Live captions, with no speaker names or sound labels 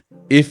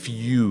if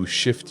you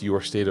shift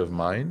your state of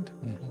mind,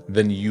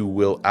 then you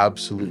will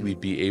absolutely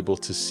be able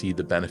to see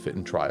the benefit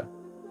in trial.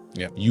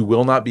 Yeah. You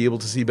will not be able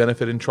to see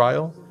benefit in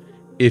trial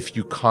if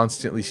you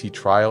constantly see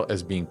trial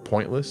as being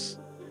pointless,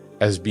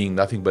 as being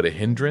nothing but a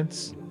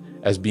hindrance,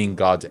 as being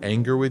God's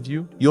anger with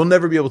you. You'll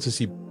never be able to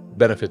see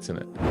benefits in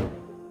it.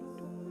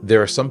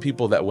 There are some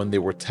people that when they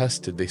were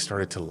tested, they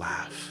started to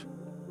laugh.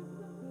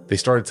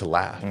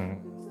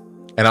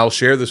 And I'll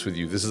share this with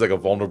you. This is like a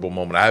vulnerable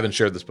moment. I haven't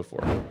shared this before.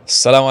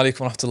 Assalamu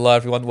alaikum wa rahmatullah,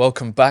 everyone.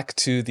 Welcome back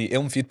to the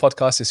Ilm Feed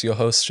podcast. It's your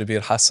host,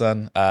 Shabbir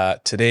Hassan.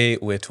 Today,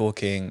 we're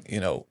talking,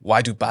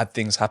 why do bad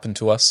things happen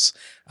to us?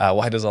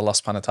 Why does Allah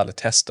subhanahu wa ta'ala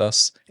test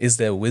us? Is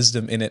there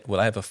wisdom in it? Will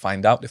I ever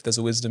find out if there's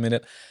a wisdom in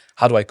it?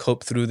 How do I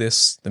cope through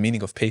this? The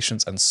meaning of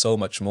patience and so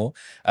much more.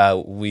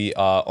 We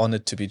are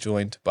honored to be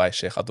joined by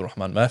Sheikh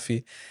AbdelRahman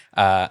Murphy.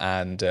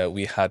 And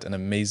we had an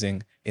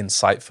amazing,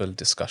 insightful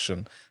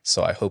discussion.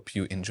 So I hope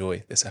you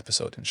enjoy this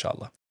episode,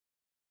 inshallah.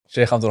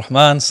 Sheikh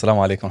AbdelRahman,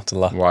 assalamu alaikum wa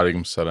rahmatullah. Wa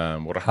alaikum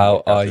salam wa rahmatullah.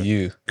 How are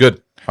you?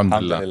 Good.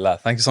 Alhamdulillah.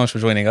 Thank you so much for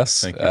joining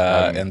us. Thank you for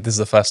having me. And this is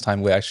the first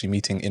time we're actually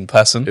meeting in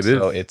person. It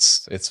so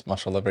is. it's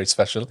mashallah very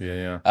special.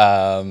 Yeah.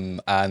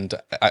 And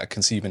I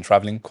can see you've been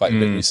traveling quite a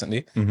bit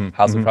recently.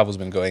 How's the travels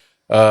been going?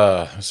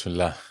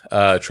 Bismillah.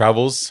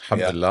 Travels,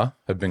 alhamdulillah,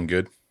 have been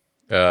good.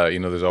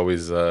 There's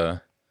always,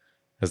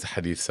 as the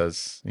hadith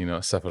says,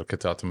 safar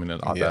qita'atun min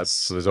al-adab. Yes.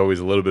 So there's always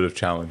a little bit of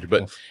challenge,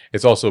 but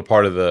it's also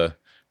part of the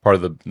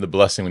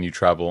blessing when you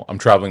travel. I'm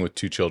traveling with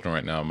two children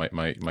right now,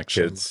 my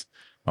kids,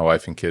 my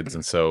wife and kids,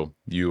 and so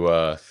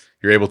you're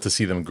able to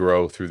see them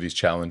grow through these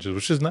challenges,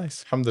 which is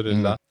nice.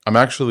 Alhamdulillah. I'm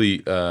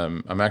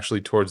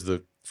actually towards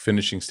the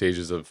finishing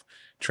stages of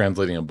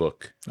translating a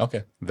book.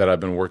 Okay. That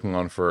I've been working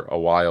on for a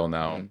while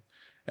now.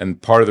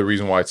 And part of the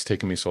reason why it's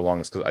taken me so long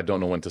is because I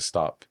don't know when to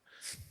stop.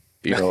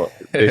 They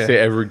say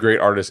every great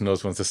artist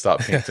knows when to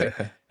stop painting.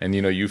 And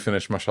you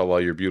finished,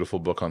 mashallah, your beautiful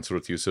book on Surah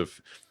Yusuf.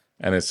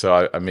 And it's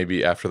so I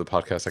maybe after the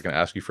podcast I can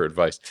ask you for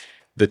advice.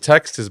 The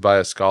text is by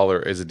a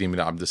scholar, Izzuddin bin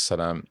Abdus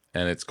Salam,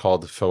 and it's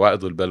called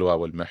Fawaid al-Balwa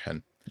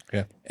wal-Mihan.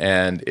 Yeah.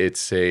 And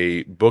it's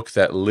a book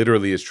that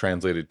literally is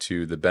translated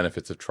to the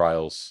benefits of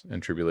trials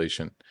and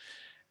tribulation.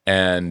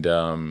 And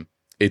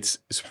it's,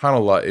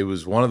 subhanAllah, it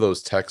was one of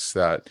those texts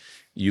that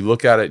you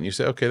look at it and you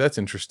say, okay, that's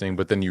interesting.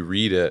 But then you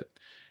read it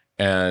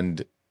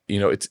and,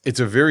 it's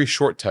a very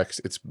short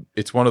text.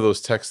 It's one of those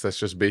texts that's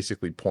just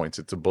basically points.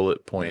 It's a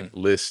bullet point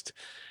list.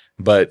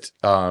 But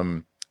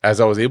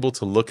as I was able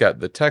to look at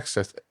the text,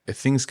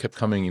 things kept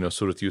coming.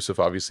 Surah Yusuf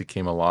obviously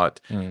came a lot.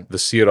 The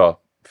Sirah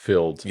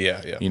filled. Yeah.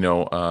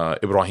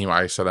 Ibrahim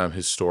alayhi salam,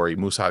 his story,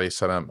 Musa alayhi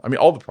salam. I mean,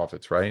 all the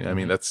prophets, right? I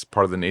mean, that's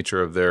part of the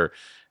nature of their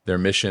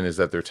mission is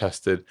that they're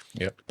tested.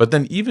 Yep. But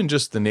then even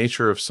just the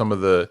nature of some of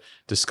the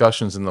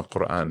discussions in the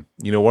Quran.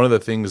 One of the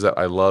things that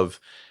I love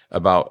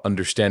about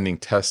understanding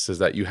tests is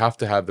that you have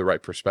to have the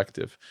right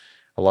perspective.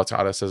 Allah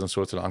Ta'ala says in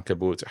Surah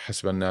Al-Ankabut,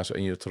 حَسْبَ النَّاسُ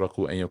أَن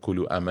يُتْرَكُوا أَن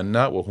يَقُولُوا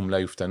آمَنَّا وَهُمْ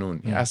لَا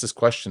يُفْتَنُونَ. He asks this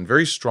question,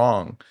 very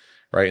strong,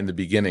 right, in the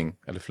beginning,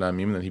 Alif Lam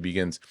Mim, and then he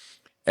begins.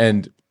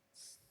 And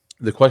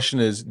the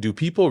question is, do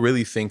people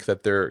really think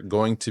that they're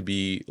going to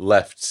be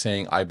left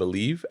saying, I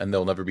believe, and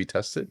they'll never be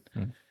tested?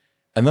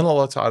 And then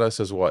Allah Ta'ala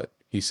says what?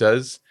 He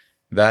says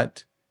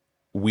that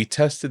we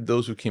tested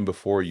those who came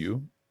before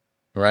you,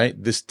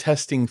 right? This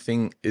testing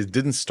thing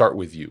didn't start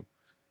with you.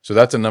 So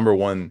that's a number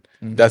one.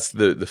 That's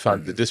the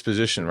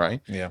disposition,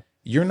 right? Yeah.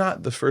 You're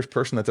not the first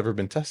person that's ever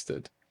been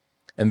tested.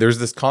 And there's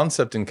this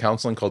concept in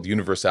counseling called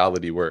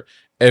universality, where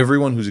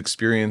everyone who's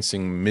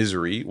experiencing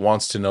misery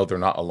wants to know they're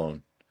not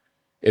alone.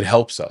 It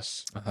helps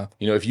us.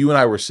 If you and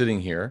I were sitting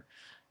here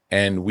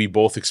and we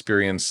both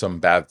experienced some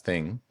bad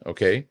thing,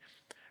 okay,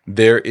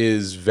 there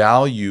is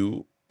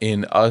value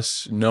in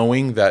us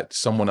knowing that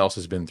someone else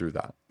has been through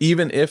that,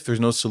 even if there's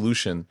no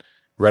solution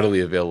readily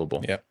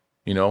available.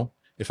 Yeah.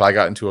 If I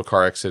got into a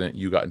car accident,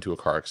 you got into a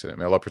car accident.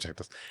 May Allah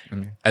protect us.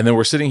 And then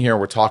we're sitting here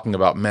and we're talking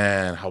about,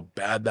 man, how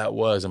bad that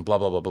was and blah,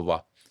 blah, blah, blah,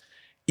 blah.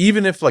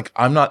 Even if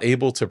I'm not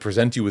able to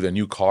present you with a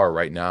new car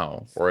right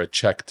now or a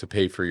check to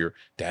pay for your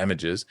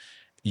damages,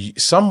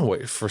 some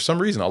way, for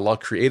some reason, Allah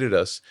created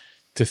us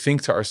to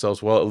think to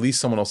ourselves, well, at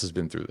least someone else has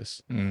been through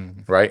this,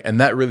 right?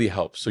 And that really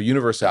helps. So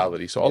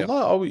universality. So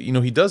Allah, always,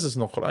 He does this in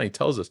the Quran. He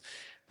tells us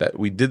that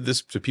we did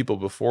this to people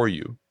before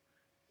you,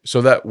 so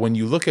that when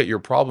you look at your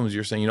problems,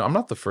 you're saying, I'm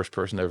not the first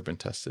person to ever been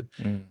tested.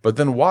 But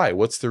then why?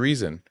 What's the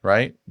reason,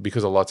 right?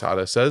 Because Allah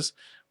Ta'ala says,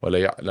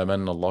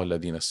 وَلَيَعْلَمَنَّ اللَّهُ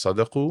الَّذِينَ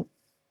صَدَقُوا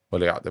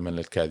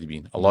وَلَيَعْلَمَنَّ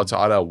الْكَاذِبِينَ. Allah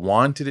Ta'ala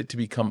wanted it to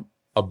become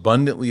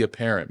abundantly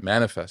apparent,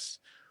 manifest,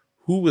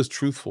 who was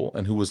truthful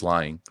and who was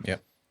lying. Yeah.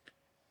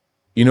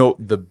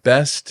 The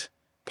best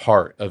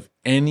part of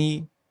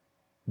any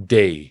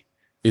day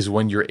is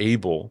when you're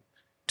able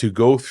to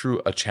go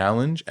through a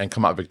challenge and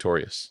come out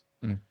victorious.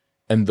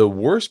 And the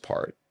worst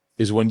part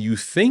is when you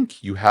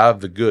think you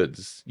have the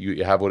goods,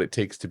 you have what it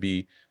takes to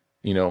be,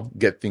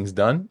 get things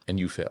done, and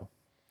you fail.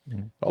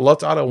 Allah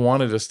Ta'ala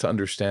wanted us to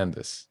understand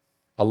this.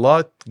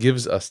 Allah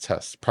gives us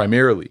tests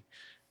primarily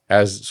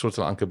as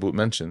Surah Al-Ankabut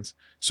mentions,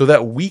 so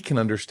that we can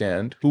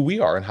understand who we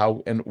are and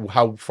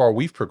how far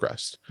we've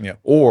progressed,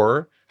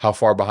 or how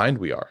far behind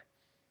we are.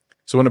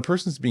 So when a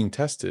person's being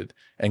tested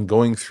and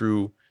going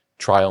through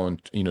trial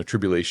and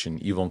tribulation,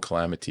 evil and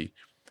calamity,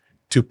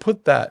 to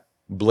put that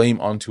blame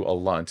onto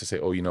Allah and to say,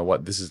 oh, you know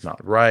what, this is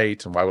not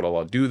right, and why would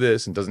Allah do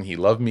this, and doesn't He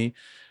love me?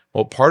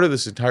 Well, part of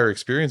this entire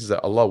experience is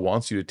that Allah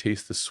wants you to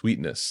taste the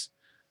sweetness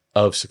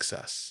of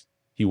success.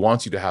 He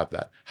wants you to have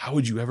that. How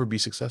would you ever be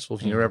successful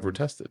if you never ever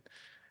tested?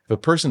 If a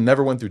person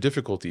never went through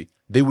difficulty,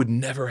 they would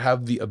never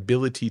have the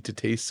ability to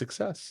taste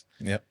success.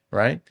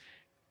 Right?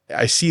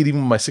 I see it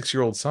even with my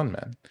 6-year-old son,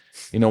 man.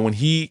 When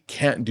he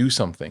can't do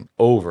something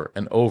over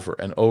and over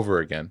and over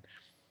again,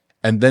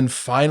 and then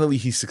finally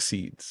he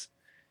succeeds,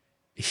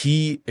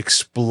 he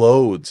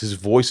explodes. His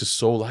voice is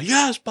so loud.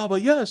 Yes, Baba,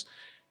 yes.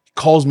 He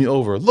calls me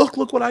over. Look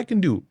what I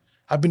can do.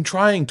 I've been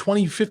trying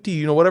 20,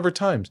 50, whatever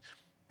times.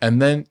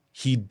 And then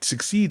he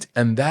succeeds.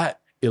 And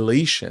that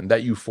elation,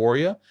 that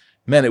euphoria,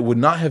 man, it would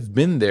not have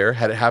been there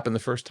had it happened the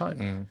first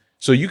time.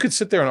 So you could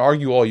sit there and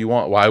argue all you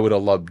want. Why would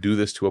Allah do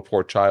this to a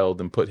poor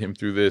child and put him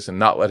through this and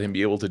not let him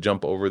be able to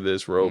jump over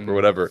this rope or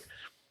whatever?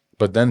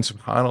 But then,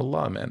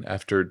 subhanAllah, man,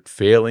 after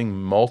failing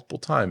multiple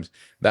times,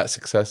 that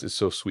success is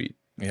so sweet.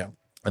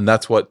 And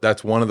that's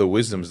one of the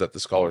wisdoms that the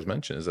scholars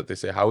mention, is that they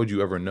say, how would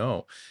you ever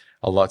know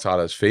Allah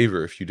Ta'ala's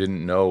favor if you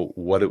didn't know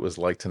what it was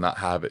like to not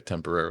have it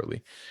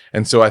temporarily?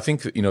 And so I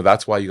think that,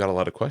 that's why you got a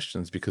lot of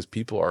questions, because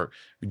people are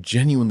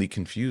genuinely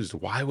confused.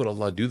 Why would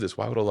Allah do this?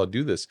 Why would Allah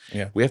do this?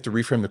 We have to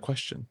reframe the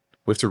question.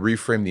 We have to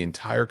reframe the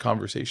entire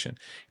conversation.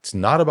 It's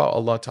not about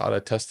Allah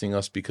Ta'ala testing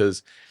us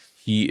because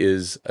He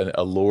is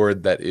a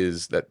Lord that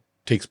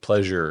takes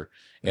pleasure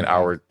in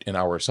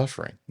our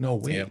suffering. No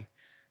way.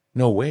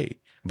 No way.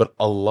 But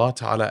Allah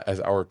Ta'ala as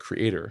our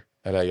creator,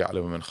 Allah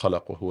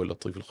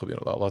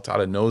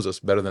Ta'ala knows us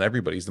better than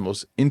everybody. He's the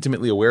most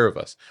intimately aware of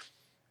us.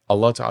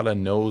 Allah Ta'ala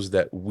knows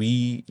that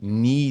we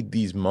need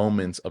these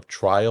moments of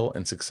trial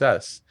and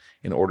success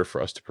in order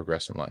for us to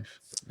progress in life.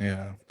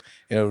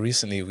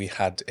 Recently we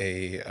had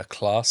a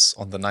class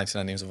on the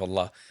 99 names of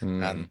Allah,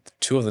 and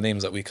 2 of the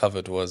names that we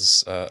covered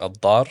was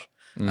Dhar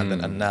and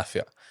then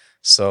An-Nafi.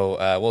 So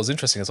what was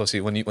interesting is,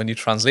 obviously, when you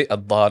translate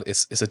Dhar,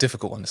 it's a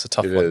difficult one. It's a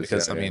tough one,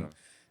 because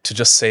to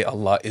just say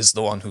Allah is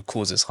the one who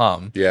causes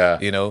harm,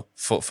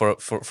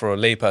 for a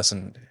lay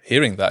person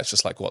hearing that, it's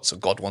just like, what? So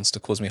God wants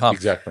to cause me harm?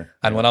 Exactly.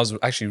 And when I was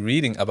actually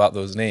reading about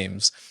those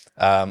names,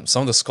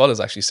 some of the scholars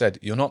actually said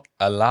you're not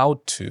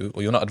allowed to,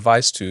 or you're not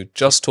advised to,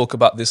 just talk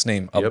about this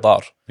name,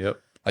 Ad-Dar.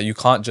 You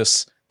can't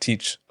just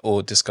teach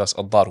or discuss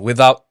Ad-Dar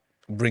without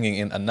bringing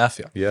in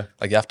An-Nafi.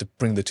 Like you have to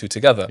bring the two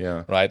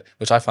together, right?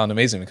 Which I found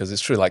amazing, because it's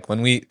true. Like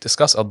when we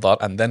discuss Ad-Dar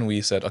and then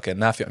we said, okay,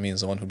 Nafi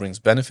means the one who brings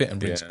benefit and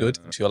brings good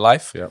into your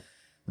life.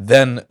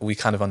 Then we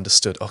kind of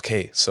understood,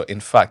 okay, so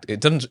in fact, it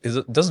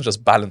doesn't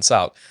just balance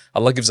out.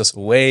 Allah gives us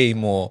way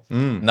more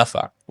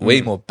nafa,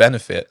 way more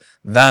benefit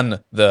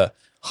than the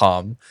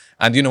harm.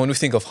 And when we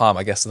think of harm,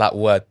 I guess that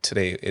word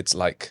today, it's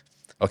like,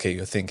 okay,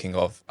 you're thinking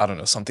of, I don't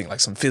know, something like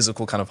some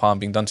physical kind of harm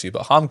being done to you.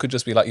 But harm could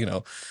just be like,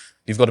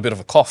 you've got a bit of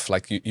a cough,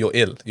 like you're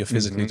ill, you're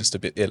physically just a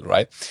bit ill,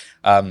 right?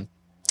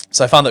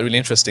 So I found that really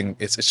interesting.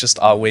 It's just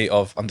our way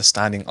of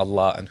understanding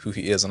Allah and who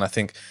He is. And I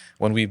think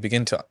when we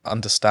begin to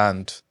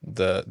understand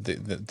as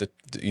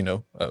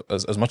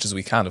much as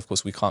we can, of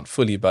course we can't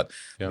fully, but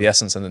the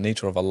essence and the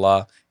nature of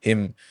Allah,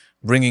 Him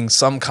bringing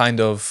some kind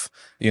of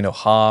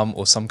harm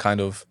or some kind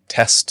of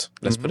test,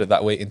 let's put it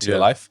that way, into your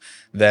life,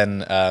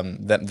 then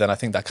I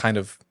think that kind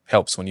of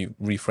helps when you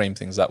reframe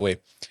things that way.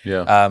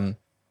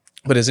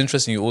 But it's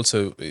interesting, you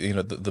also,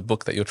 the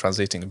book that you're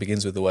translating, it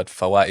begins with the word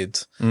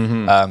fawaid.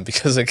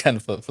 Because again,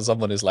 for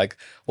someone who's like,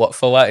 what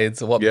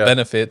fawaid, what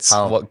benefits,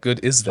 what good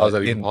is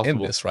there in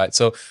this, right?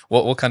 So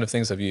what kind of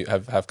things have you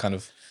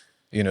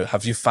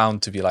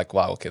found to be like,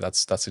 wow, okay,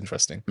 that's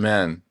interesting?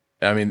 Man,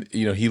 I mean,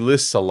 he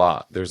lists a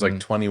lot. There's like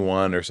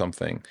 21 or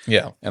something.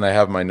 And I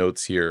have my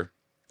notes here.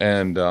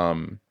 And,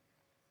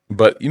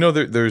 but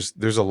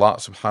there's a lot,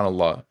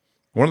 subhanAllah.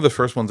 One of the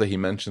first ones that he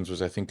mentions,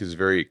 which I think is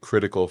very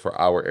critical for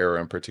our era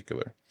in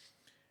particular,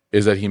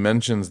 is that he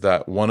mentions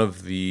that one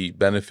of the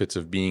benefits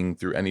of being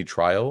through any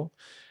trial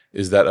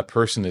is that a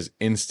person is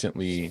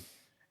instantly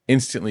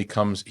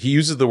comes. He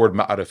uses the word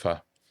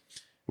ma'rifah,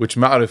 which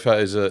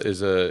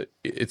ma'rifah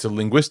it's a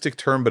linguistic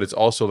term, but it's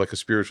also like a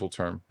spiritual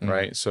term,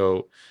 right?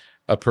 So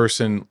a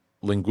person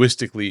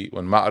linguistically,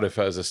 when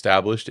ma'rifah is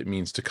established, it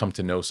means to come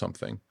to know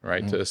something,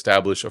 right? To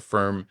establish a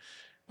firm,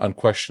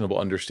 unquestionable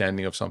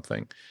understanding of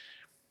something.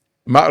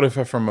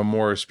 Ma'rifah from a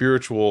more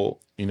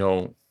spiritual,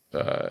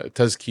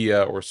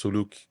 tazkiyah or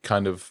suluk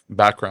kind of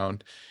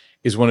background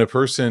is when a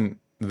person,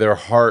 their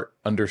heart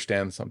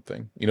understands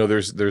something.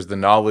 There's the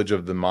knowledge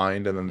of the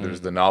mind, and then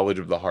there's the knowledge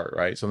of the heart,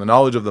 right? So the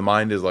knowledge of the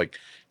mind is like,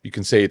 you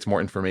can say it's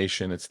more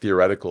information, it's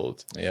theoretical.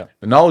 The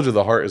knowledge of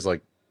the heart is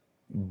like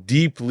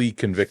deeply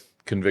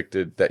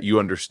convicted that you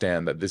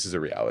understand that this is a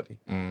reality.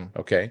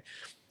 Okay?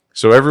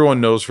 So everyone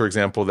knows, for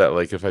example, that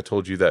like if I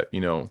told you that,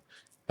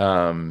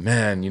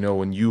 man,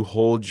 when you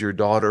hold your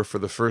daughter for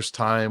the first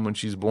time when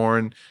she's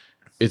born,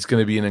 it's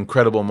going to be an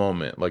incredible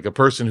moment. Like a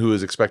person who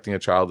is expecting a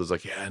child is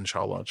like, yeah,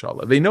 inshallah,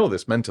 inshallah. They know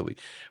this mentally.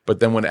 But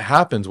then when it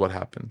happens, what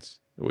happens?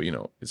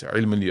 Well, it's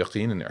ilm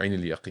al-yaqeen and ayn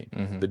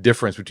al-yaqeen. The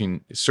difference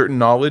between certain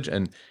knowledge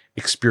and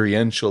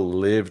experiential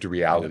lived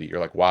reality. You're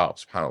like, wow,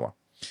 subhanAllah.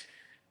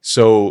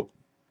 So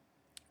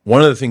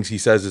one of the things he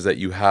says is that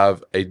you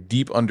have a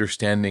deep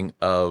understanding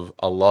of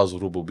Allah's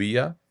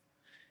rububiyyah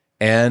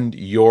and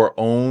your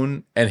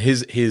own, and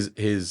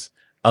his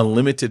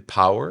unlimited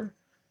power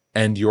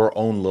and your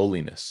own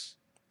lowliness.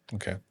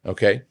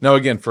 Okay. Now,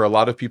 again, for a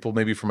lot of people,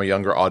 maybe from a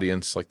younger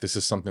audience, like this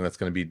is something that's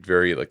going to be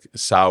very like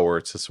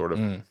sour to sort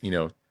of,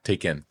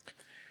 take in.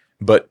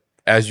 But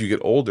as you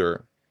get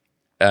older,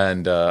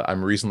 and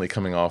I'm recently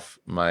coming off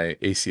my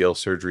ACL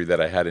surgery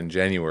that I had in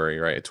January,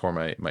 right? I tore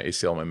my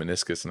ACL, my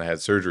meniscus, and I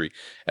had surgery.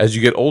 As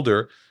you get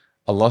older,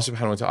 Allah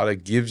subhanahu wa ta'ala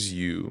gives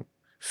you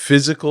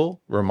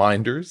physical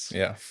reminders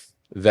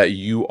that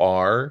you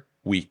are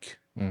weak.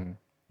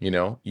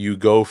 You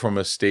go from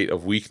a state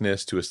of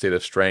weakness to a state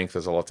of strength,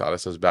 as Allah Ta'ala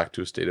says, back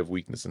to a state of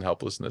weakness and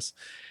helplessness.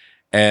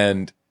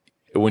 And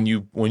when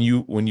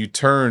you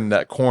turn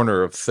that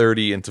corner of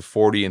 30 into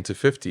 40 into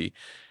 50,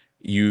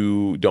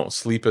 you don't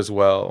sleep as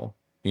well.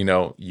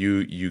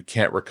 You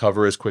can't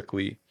recover as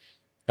quickly.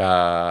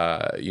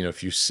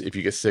 If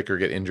you get sick or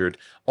get injured,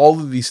 all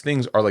of these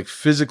things are like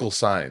physical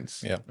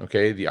signs.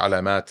 Okay, the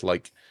alamat,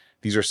 like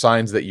these are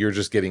signs that you're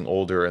just getting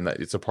older and that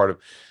it's a part of.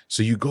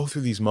 So you go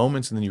through these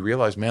moments and then you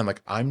realize, man,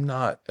 like I'm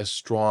not as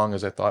strong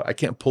as I thought. I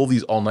can't pull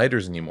these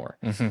all-nighters anymore.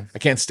 I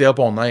can't stay up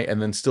all night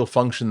and then still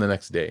function the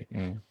next day.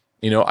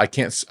 I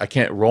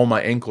can't roll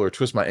my ankle or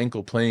twist my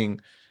ankle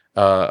playing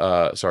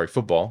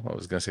football. I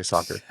was gonna say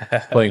soccer.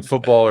 Playing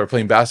football or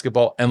playing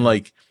basketball and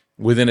like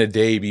within a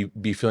day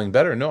be feeling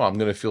better. No, I'm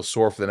gonna feel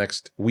sore for the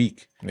next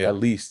week at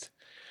least.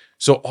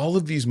 So all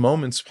of these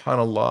moments,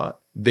 subhanAllah,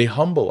 they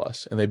humble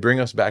us and they bring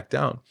us back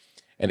down.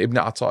 And Ibn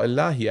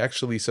Ata'illah, he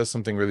actually says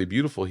something really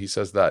beautiful. He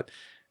says that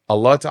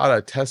Allah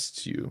Ta'ala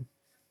tests you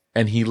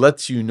and he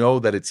lets you know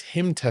that it's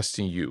him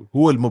testing you.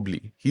 Huwa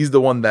al-mubli. He's the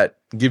one that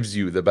gives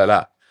you the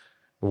bala.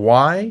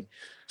 Why?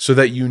 So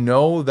that you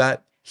know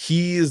that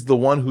he is the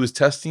one who is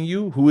testing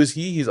you. Who is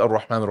he? He's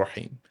Ar-Rahman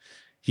Ar-Rahim.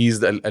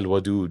 He's the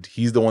Al-Wadud.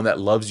 He's the one that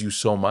loves you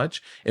so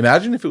much.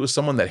 Imagine if it was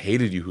someone that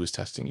hated you who was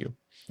testing you.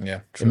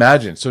 Yeah. True.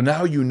 Imagine. So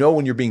now you know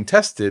when you're being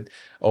tested,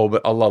 oh,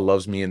 but Allah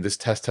loves me and this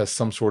test has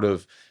some sort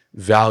of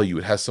value.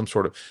 It has some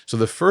sort of. So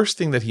the first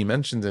thing that he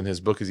mentions in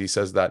his book is he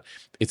says that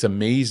it's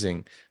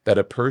amazing that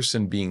a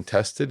person being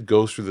tested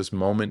goes through this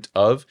moment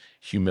of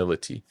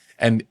humility.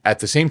 And at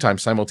the same time,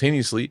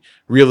 simultaneously,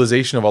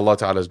 realization of Allah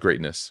Ta'ala's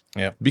greatness.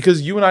 Yeah.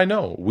 Because you and I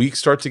know, we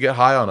start to get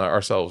high on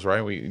ourselves,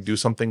 right? We do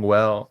something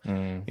well,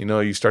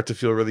 you start to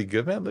feel really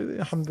good. Man,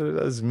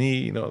 alhamdulillah, that's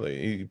me.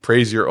 You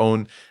praise your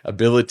own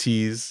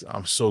abilities.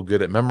 I'm so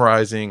good at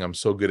memorizing. I'm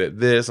so good at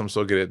this. I'm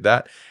so good at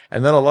that.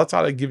 And then Allah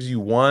Ta'ala gives you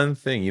one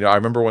thing. I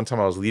remember one time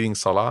I was leading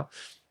salah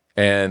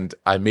and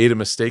I made a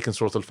mistake in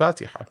Surah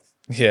Al-Fatiha.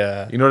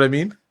 Yeah. You know what I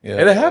mean? Yeah.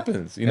 And it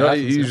happens. You're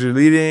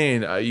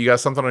leading, you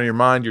got something on your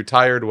mind, you're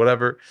tired,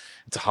 whatever.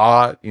 It's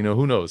hot,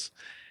 who knows?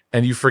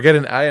 And you forget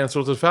an ayah in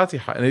Surah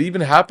Al-Fatiha. And it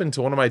even happened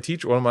to one of my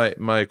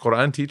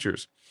Quran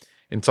teachers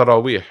in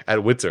Taraweeh at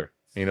Witr,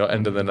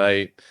 end of the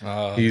night.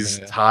 He's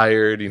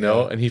tired,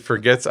 and he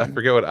forgets, I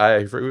forget what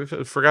ayah, he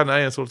forgot an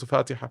ayah in Surah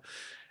Al-Fatiha.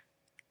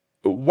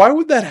 Why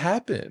would that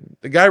happen?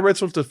 The guy read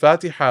Surah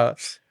Al-Fatiha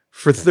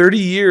for 30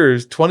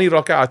 years, 20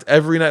 rak'at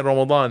every night in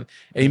Ramadan,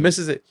 and he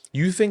misses it.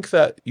 You think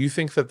that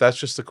that's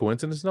just a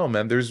coincidence? No,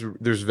 man. There's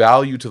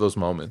value to those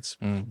moments.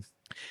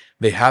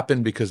 They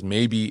happen because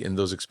maybe in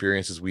those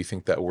experiences we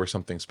think that we're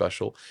something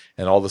special,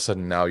 and all of a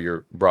sudden now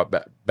you're brought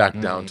back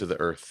down to the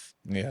earth.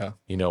 Yeah.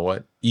 You know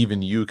what?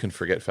 Even you can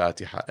forget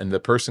Fatiha, and the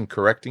person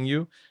correcting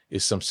you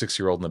is some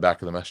 6-year-old in the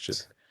back of the masjid.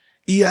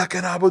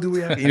 Iyaka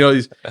na'budu,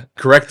 he's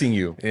correcting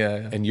you,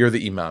 and you're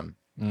the imam.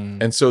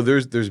 And so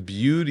there's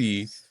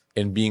beauty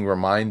in being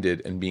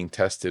reminded and being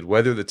tested,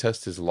 whether the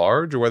test is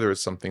large or whether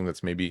it's something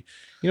that's maybe,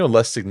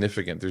 less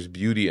significant. There's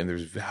beauty and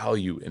there's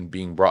value in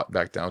being brought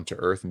back down to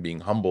earth and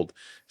being humbled,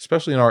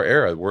 especially in our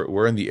era.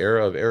 We're in the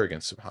era of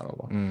arrogance,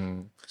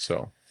 subhanAllah.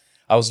 So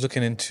I was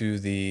looking into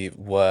the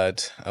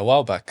word a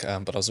while back,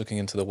 but I was looking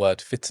into the word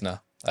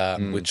fitnah,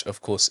 which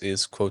of course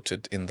is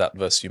quoted in that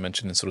verse you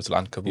mentioned in Surah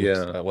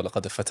Al-Ankabut.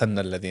 وَلَقَدْ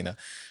فَتَنَّا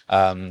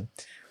الَّذِينَ.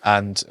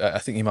 And I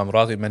think Imam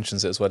Raghib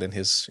mentions it as well in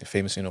his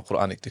famous,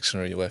 Quranic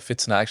dictionary, where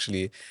fitna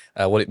actually,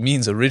 what it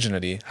means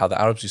originally, how the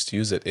Arabs used to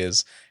use it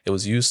is, it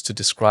was used to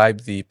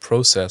describe the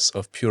process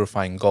of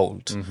purifying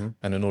gold.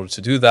 And in order to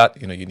do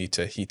that, you need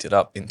to heat it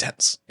up,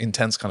 intense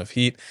kind of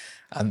heat.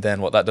 And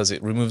then what that does,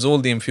 it removes all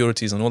the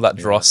impurities and all that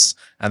dross,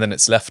 and then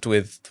it's left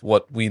with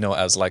what we know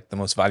as like the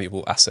most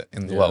valuable asset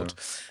in the world.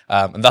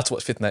 And that's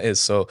what fitna is.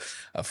 So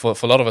for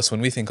a lot of us,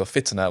 when we think of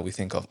fitna, we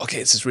think of, okay,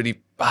 it's this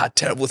really bad,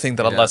 terrible thing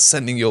that Allah is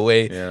sending your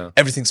way.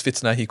 Everything's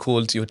fitna. He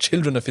called your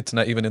children a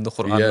fitna, even in the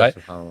Quran, right?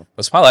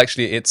 But subhanAllah,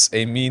 actually, it's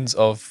a means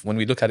of, when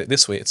we look at it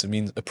this way, it's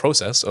a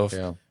process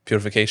of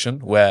purification,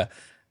 where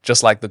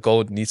just like the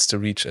gold needs to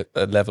reach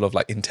a level of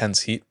like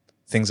intense heat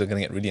things are going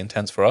to get really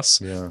intense for us.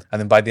 Yeah. And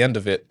then by the end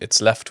of it, it's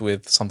left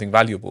with something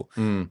valuable,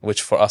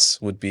 which for us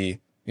would be,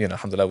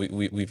 alhamdulillah,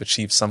 we've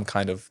achieved some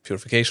kind of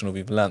purification, or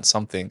we've learned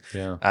something,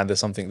 Yeah. and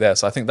there's something there.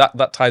 So I think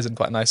that ties in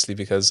quite nicely,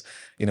 because,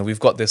 we've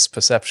got this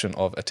perception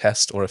of a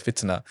test or a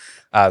fitna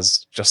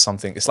as just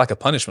something, it's like a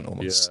punishment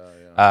almost.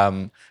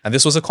 And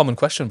this was a common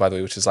question, by the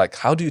way, which is like,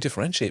 how do you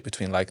differentiate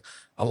between like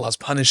Allah's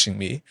punishing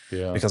me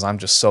because I'm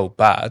just so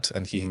bad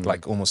and he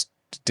like almost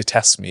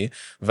detests me,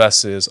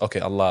 versus,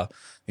 okay, Allah,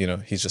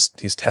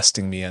 he's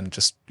testing me and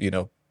just,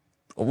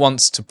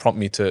 wants to prompt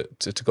me to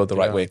go the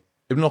right way.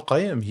 Ibn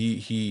al-Qayyim,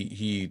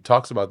 he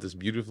talks about this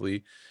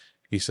beautifully.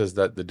 He says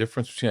that the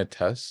difference between a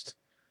test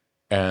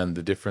and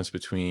the difference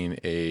between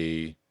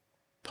a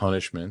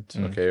punishment,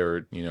 okay,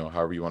 or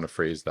however you want to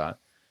phrase that,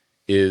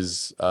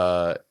 is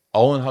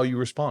all in how you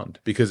respond,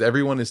 because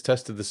everyone is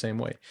tested the same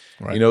way.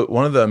 Right.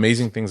 One of the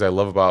amazing things I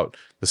love about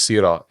the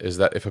seerah is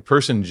that if a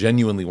person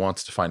genuinely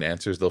wants to find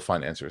answers, they'll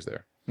find answers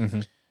there.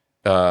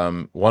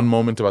 One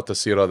moment about the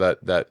seerah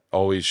that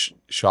always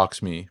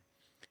shocks me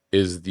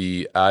is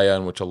the ayah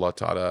in which Allah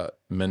Ta'ala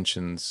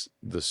mentions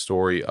the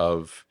story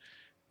of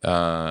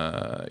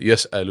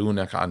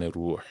يَسْأَلُونَكَ عَنِ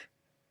الرُّوحِ.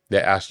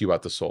 They ask you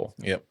about the soul.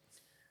 Yep.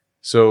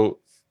 So,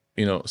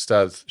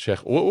 Ustadh Sheikh,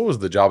 what was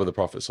the job of the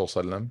Prophet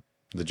Sallallahu Alaihi Wasallam?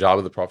 The job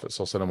of the Prophet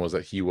ﷺ was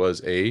that he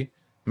was a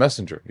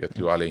messenger.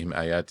 يَتْلُو عَلَيْهِمْ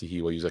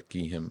آيَاتِهِ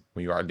وَيُزَكِّيهِمْ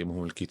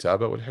وَيُعَلِّمُهُمُ الْكِتَابَ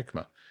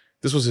وَالْحِكْمَةَ.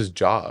 This was his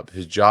job.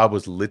 His job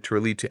was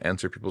literally to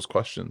answer people's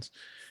questions,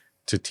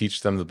 to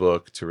teach them the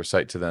book, to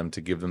recite to them,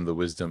 to give them the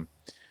wisdom,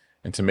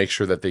 and to make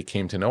sure that they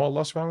came to know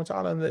Allah subhanahu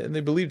wa ta'ala and they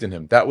believed in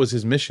him. That was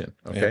his mission.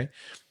 Okay.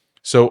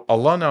 So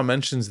Allah now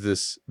mentions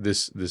this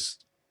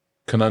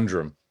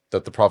conundrum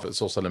that the Prophet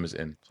ﷺ is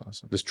in,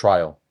 this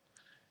trial.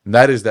 And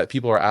that is that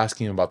people are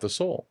asking him about the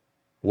soul.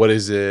 What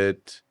is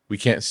it? We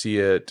can't see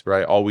it,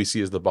 right? All we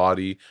see is the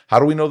body. How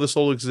do we know the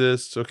soul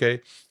exists? Okay.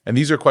 And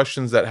these are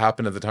questions that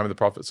happened at the time of the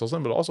Prophet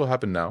ﷺ, but also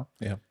happen now.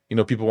 Yeah.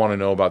 People want to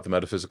know about the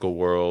metaphysical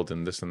world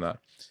and this and that.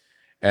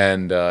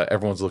 And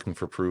everyone's looking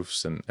for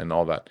proofs and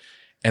all that.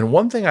 And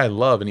one thing I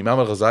love, and Imam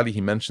al-Ghazali, he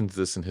mentions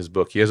this in his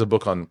book. He has a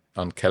book on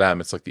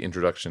kalam. It's like the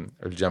introduction,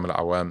 Al-Jam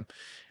al-Awam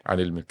an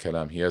ilm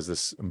al-kalam. He has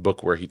this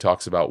book where he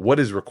talks about what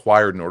is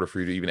required in order for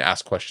you to even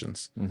ask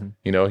questions.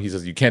 He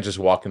says you can't just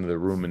walk into the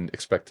room and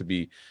expect to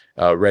be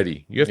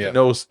ready. You have to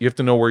know. You have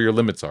to know where your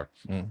limits are.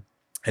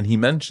 And he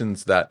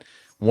mentions that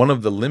one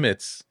of the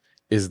limits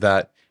is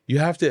that you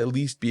have to at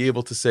least be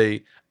able to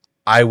say,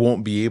 I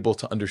won't be able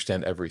to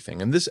understand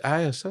everything. And this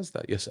ayah says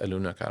that.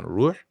 يَسْأَلُونَكَ عَنِ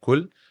الرُّوحِ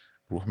قُلْ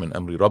رُوحٌ مِنْ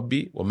أَمْرِ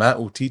رَبِّي وَمَا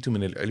أُوتِيتُ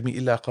مِنَ الْعِلْمِ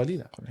إِلَّا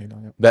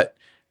قَلِيلًا. That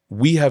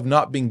we have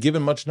not been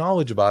given much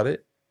knowledge about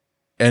it.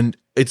 And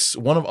it's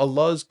one of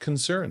Allah's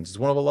concerns. It's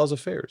one of Allah's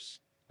affairs,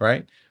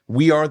 right?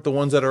 We aren't the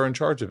ones that are in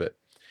charge of it.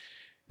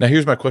 Now,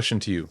 here's my question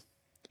to you.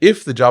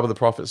 If the job of the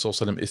Prophet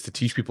ﷺ is to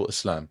teach people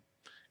Islam,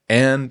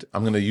 and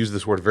I'm going to use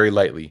this word very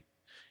lightly,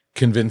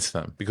 convince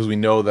them, because we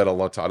know that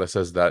Allah Ta'ala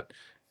says that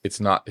it's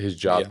not his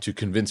job to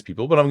convince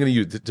people, but I'm going to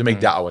use it to make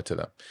da'wah to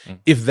them.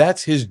 If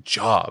that's his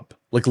job,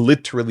 like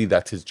literally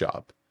that's his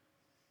job,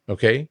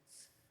 okay?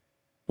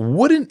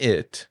 Wouldn't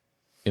it,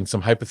 in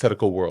some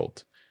hypothetical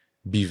world,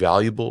 be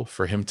valuable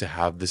for him to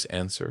have this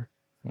answer?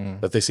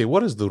 That they say,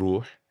 what is the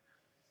ruh?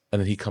 And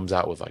then he comes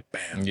out with like,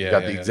 bam, you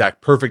got the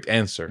exact perfect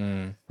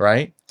answer,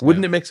 right?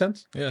 Wouldn't it make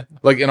sense? Yeah.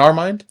 Like in our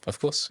mind? Of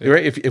course.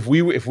 Right? If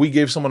we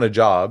gave someone a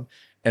job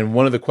and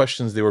one of the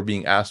questions they were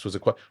being asked was a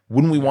question,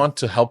 wouldn't we want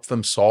to help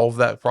them solve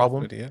that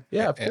problem?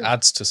 Yeah. It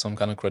adds to some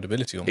kind of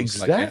credibility almost.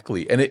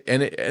 Exactly. Like,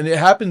 and it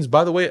happens,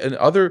 by the way, in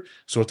other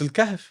Surah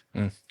Al-Kahf,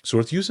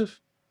 Surah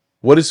Yusuf.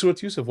 What is Surah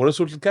Yusuf? What is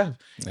Surah Al-Kahf?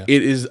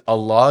 It is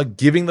Allah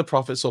giving the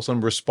Prophet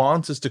ﷺ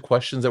responses to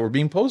questions that were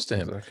being posed to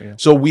him. Exactly,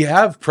 So we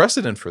have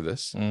precedent for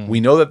this. We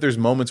know that there's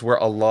moments where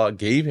Allah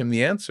gave him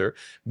the answer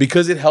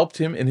because it helped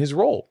him in his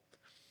role.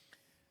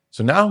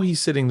 So now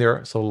he's sitting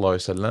there, sallallahu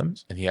alaihi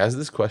wasallam, and he has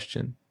this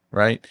question,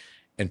 right?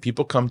 And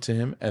people come to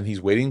him and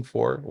he's waiting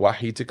for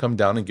wahi to come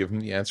down and give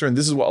him the answer. And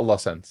this is what Allah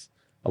sends.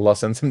 Allah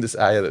sends him this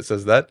ayah that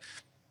says that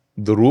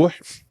the ruh,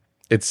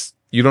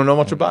 you don't know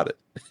much about it.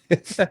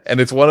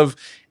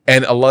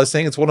 And Allah is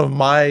saying it's one of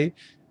my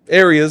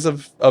areas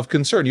of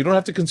concern. You don't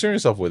have to concern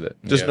yourself with it.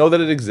 Just know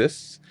that it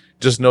exists.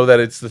 Just know that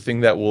it's the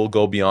thing that will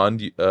go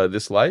beyond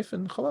this life,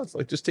 and khalas,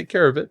 like just take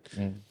care of it.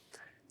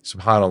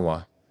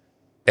 Subhanallah.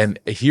 And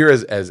here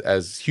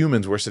as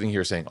humans, we're sitting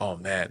here saying, oh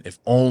man, if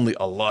only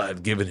Allah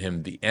had given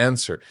him the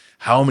answer,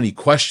 how many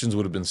questions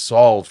would have been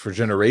solved for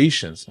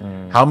generations?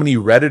 How many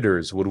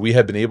Redditors would we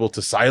have been able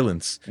to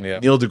silence?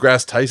 Neil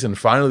deGrasse Tyson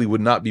finally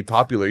would not be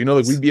popular.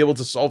 Like we'd be able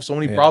to solve so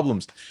many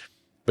problems.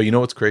 But you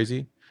know what's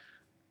crazy?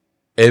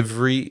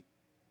 Every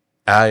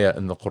ayah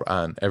in the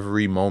Quran,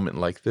 every moment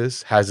like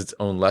this has its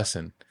own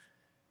lesson.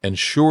 And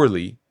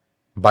surely,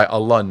 by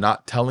Allah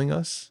not telling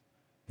us,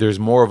 there's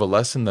more of a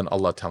lesson than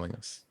Allah telling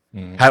us.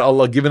 Had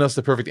Allah given us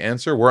the perfect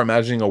answer, we're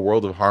imagining a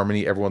world of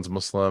harmony. Everyone's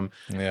Muslim.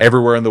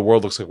 Everywhere in the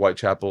world looks like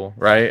Whitechapel,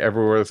 right?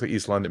 Everywhere looks like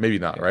East London. Maybe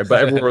not, right?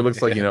 But everywhere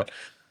looks like,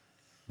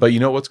 But you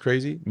know what's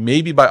crazy?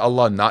 Maybe by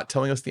Allah not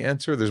telling us the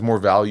answer, there's more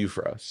value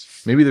for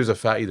us. Maybe there's a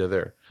fa'idah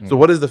there. So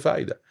what is the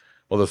fa'idah?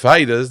 Well, the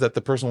fa'idah is that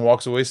the person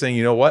walks away saying,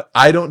 you know what?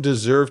 I don't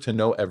deserve to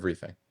know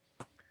everything.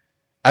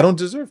 I don't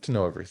deserve to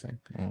know everything.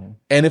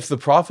 And if the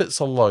Prophet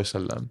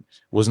ﷺ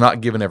was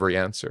not given every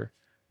answer,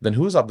 then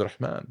who is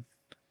Abdurrahman?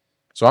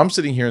 So I'm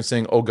sitting here and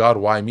saying, oh God,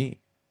 why me?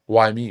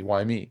 Why me?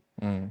 Why me?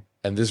 And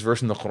this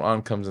verse in the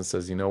Quran comes and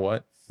says, you know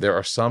what? There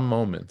are some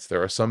moments,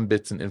 there are some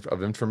bits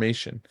of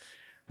information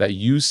that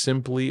you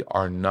simply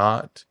are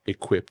not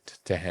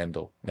equipped to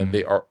handle. And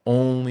they are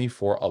only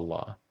for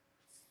Allah.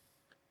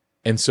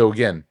 And so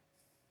again,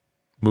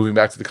 moving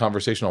back to the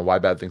conversation on why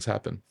bad things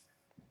happen.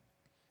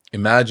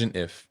 Imagine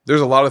if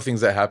there's a lot of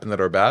things that happen that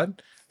are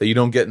bad that you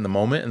don't get in the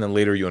moment and then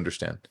later you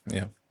understand.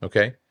 Yeah.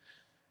 Okay?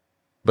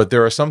 But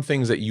there are some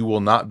things that you will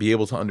not be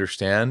able to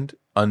understand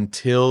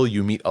until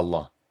you meet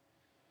Allah.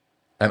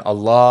 And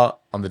Allah,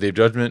 on the Day of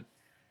Judgment,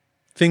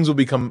 things will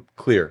become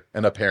clear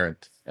and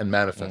apparent and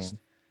manifest.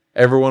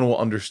 Everyone will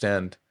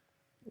understand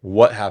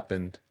what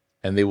happened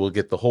and they will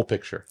get the whole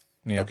picture.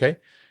 Yeah. Okay?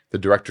 The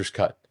director's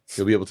cut.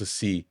 You'll be able to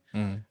see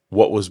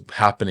what was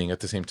happening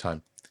at the same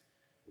time.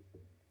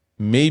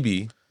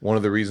 Maybe one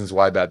of the reasons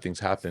why bad things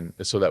happen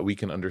is so that we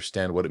can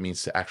understand what it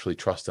means to actually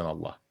trust in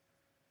Allah.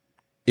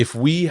 If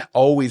we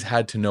always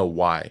had to know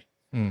why,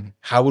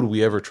 how would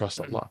we ever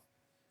trust Allah?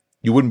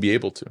 You wouldn't be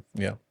able to.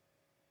 Yeah.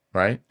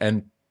 Right?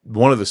 And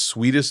one of the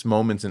sweetest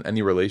moments in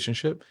any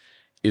relationship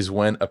is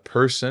when a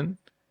person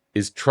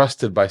is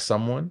trusted by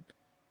someone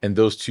and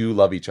those two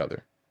love each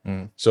other.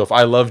 So if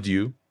I loved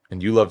you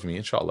and you loved me,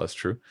 inshallah, it's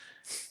true,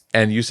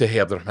 and you say, hey,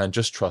 Abdurrahman,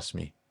 just trust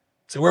me.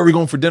 Say, where are we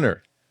going for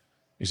dinner?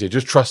 You say,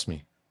 just trust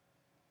me.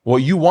 What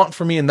you want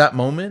from me in that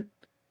moment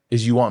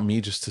is you want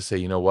me just to say,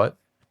 you know what?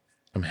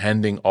 I'm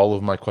handing all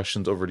of my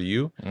questions over to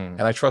you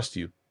and I trust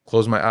you.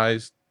 Close my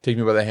eyes, take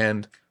me by the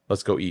hand,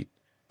 let's go eat.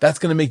 That's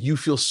going to make you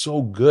feel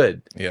so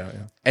good. Yeah.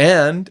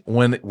 And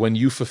when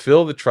you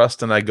fulfill the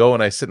trust and I go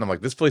and I sit and I'm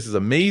like, this place is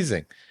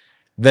amazing,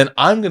 then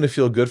I'm going to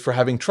feel good for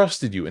having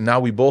trusted you. And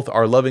now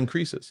our love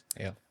increases.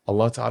 Yeah.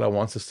 Allah Ta'ala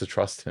wants us to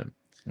trust him.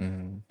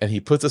 And he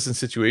puts us in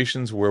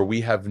situations where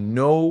we have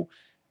no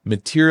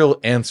material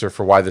answer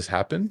for why this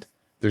happened.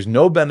 There's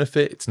no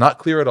benefit. It's not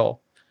clear at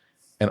all.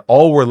 And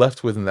all we're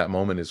left with in that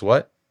moment is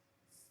what?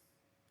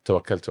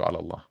 Tawakkaltu ala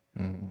Allah.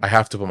 I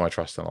have to put my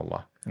trust in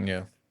Allah.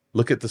 Yeah.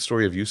 Look at the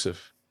story of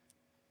Yusuf.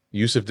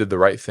 Yusuf did the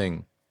right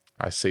thing.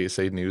 I say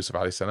Sayyidina Yusuf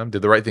alayhi salam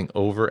did the right thing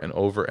over and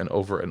over and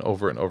over and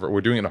over and over.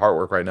 We're doing it in heart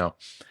work right now.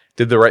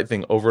 Did the right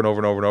thing over and over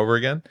and over and over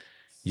again,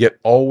 yet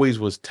always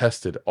was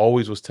tested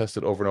over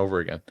and over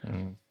again.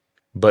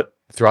 But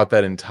throughout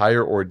that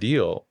entire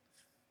ordeal,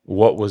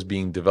 what was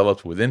being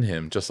developed within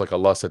him, just like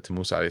Allah said to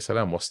Musa alayhi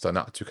salam,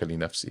 وَاسْتَنَعْتُكَ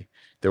لِنَفْسِي.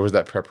 There was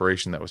that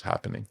preparation that was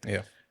happening.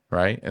 Yeah.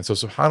 Right? And so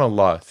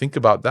subhanAllah, think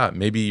about that.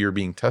 Maybe you're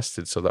being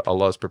tested so that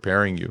Allah is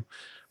preparing you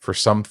for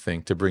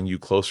something to bring you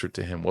closer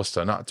to him.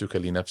 وَاسْتَنَعْتُكَ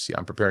لِنَفْسِي.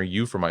 I'm preparing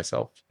you for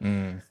myself.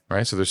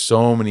 Right? So there's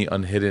so many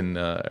hidden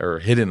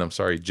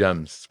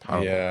gems.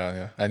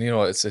 Yeah. And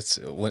it's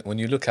when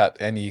you look at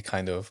any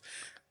kind of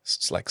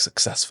like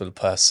successful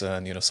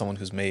person, someone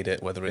who's made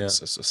it, whether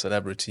it's a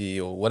celebrity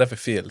or whatever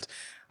field,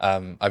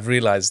 I've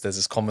realized there's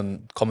this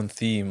common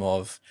theme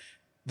of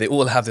they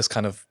all have this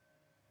kind of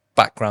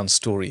background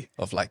story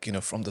of like,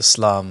 from the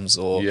slums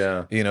or,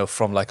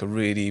 from like a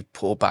really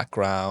poor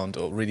background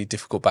or really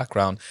difficult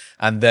background.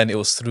 And then it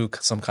was through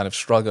some kind of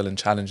struggle and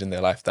challenge in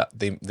their life that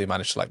they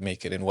managed to like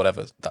make it in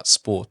whatever that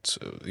sport,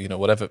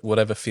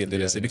 whatever field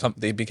it is.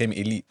 They became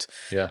elite.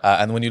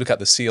 And when you look at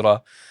the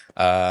seerah,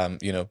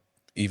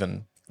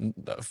 even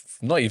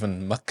not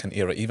even Meccan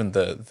era, even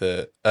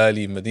the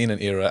early Medinan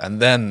era, and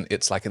then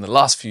it's like in the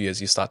last few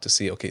years you start to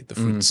see the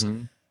fruits.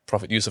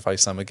 Prophet Yusuf alayhi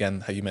salam,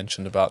 again, how you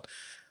mentioned about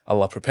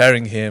Allah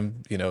preparing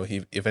him,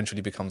 he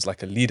eventually becomes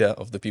like a leader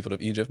of the people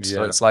of Egypt.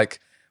 So it's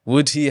like,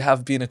 would he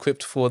have been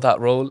equipped for that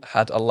role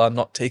had Allah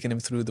not taken him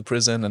through the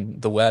prison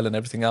and the well and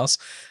everything else?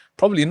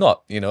 Probably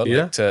not,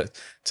 like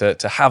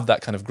to have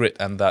that kind of grit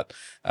and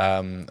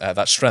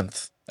that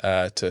strength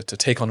to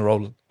take on a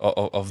role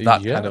of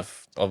that kind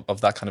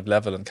of that kind of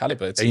level and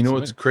caliber. And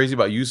what's crazy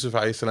about Yusuf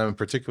alayhi salam in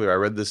particular, I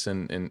read this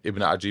in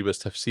Ibn Ajiba's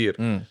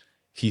tafsir.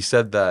 He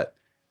said that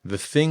the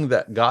thing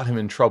that got him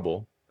in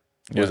trouble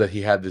was that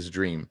he had this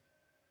dream,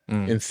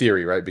 in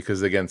theory, right?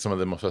 Because again, some of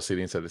the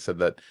Mufassirin said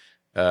that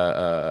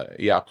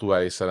Yaqub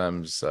alayhi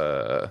salam's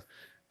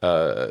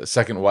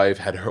second wife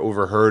had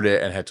overheard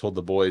it and had told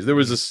the boys. There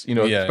was this,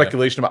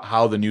 speculation about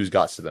how the news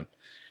got to them.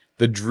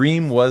 The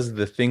dream was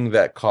the thing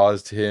that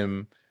caused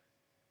him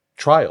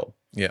trial.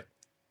 Yeah.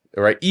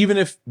 Right. Even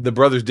if the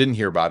brothers didn't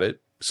hear about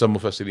it, some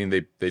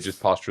Mufassirin, they just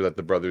posture that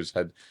the brothers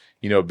had,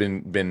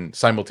 been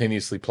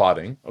simultaneously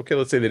plotting. Okay,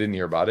 let's say they didn't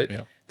hear about it.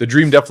 Yeah. The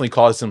dream definitely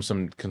caused him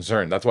some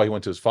concern. That's why he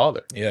went to his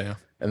father. Yeah.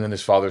 And then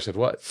his father said,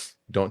 what?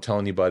 Don't tell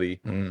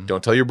anybody.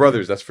 Don't tell your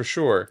brothers, that's for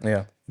sure.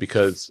 Yeah.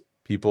 Because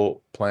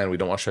people plan. We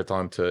don't want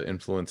Shaitan to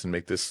influence and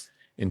make this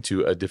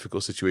into a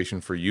difficult situation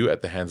for you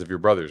at the hands of your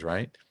brothers,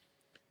 right?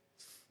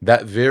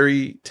 That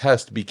very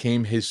test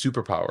became his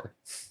superpower.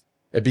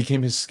 It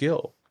became his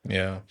skill.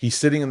 Yeah. He's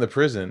sitting in the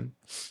prison,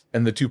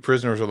 and the two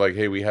prisoners are like,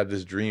 "Hey, we had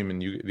this dream, and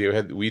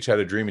we each had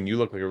a dream, and you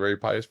look like a very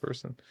pious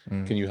person.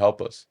 Can you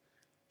help us?"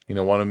 You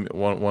know,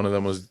 one of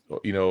them was,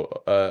 you know,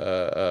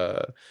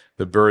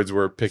 the birds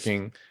were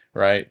picking,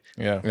 right?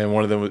 Yeah. And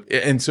one of them was,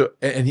 and so,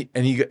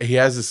 he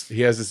has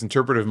this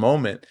interpretive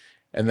moment,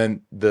 and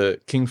then the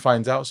king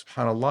finds out,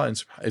 subhanallah,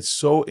 and it's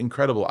so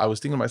incredible. I was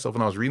thinking to myself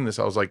when I was reading this,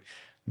 I was like,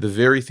 the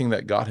very thing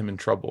that got him in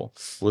trouble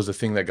was the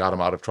thing that got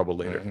him out of trouble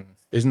later.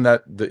 Isn't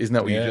that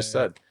what you just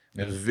said?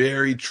 The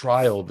very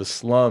trial, the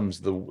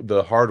slums,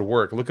 the hard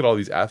work. Look at all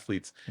these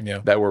athletes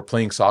that were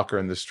playing soccer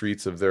in the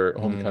streets of their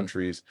home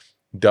countries.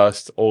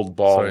 Dust, old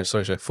ball.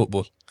 Sorry,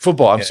 football.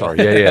 I'm sorry.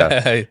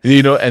 Yeah.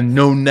 You know, and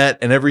no net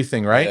and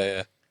everything, right?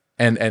 Yeah.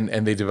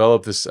 And they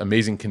develop this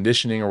amazing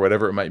conditioning or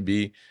whatever it might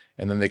be,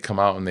 and then they come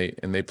out and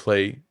they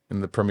play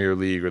in the Premier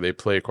League or they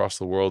play across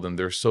the world, and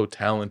they're so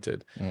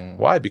talented.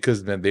 Why?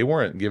 Because then they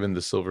weren't given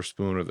the silver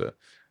spoon or the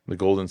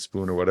golden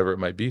spoon or whatever it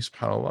might be,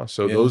 subhanAllah.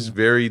 So those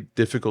very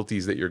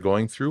difficulties that you're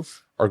going through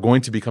are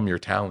going to become your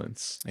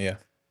talents. Yeah.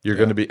 You're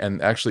going to be,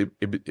 and actually,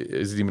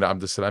 Izz ibn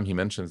Abdul Salam, he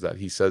mentions that.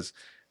 He says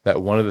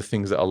that one of the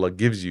things that Allah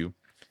gives you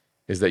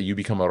is that you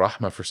become a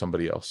rahmah for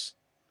somebody else.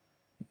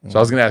 So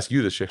I was going to ask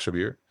you this, Sheikh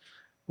Shabbir.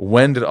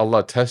 When did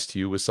Allah test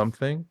you with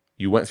something?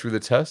 You went through the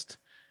test,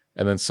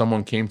 and then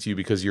someone came to you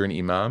because you're an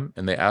imam,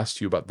 and they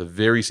asked you about the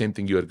very same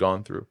thing you had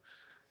gone through.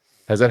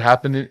 Has that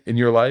happened in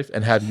your life?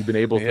 And have you been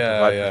able to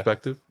provide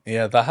perspective?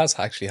 Yeah, that has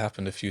actually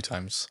happened a few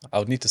times. I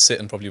would need to sit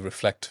and probably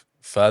reflect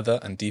further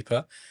and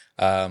deeper.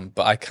 But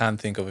I can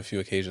think of a few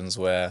occasions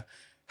where,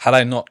 had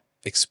I not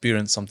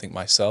experienced something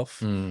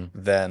myself,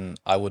 then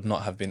I would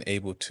not have been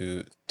able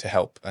to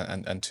help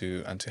and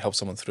to help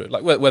someone through it.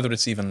 Like whether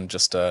it's even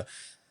just a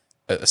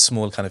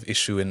small kind of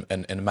issue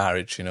in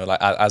marriage, you know, like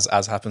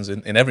as happens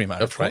in every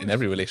marriage, right? In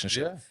every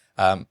relationship. Yeah.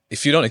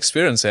 If you don't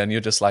experience it and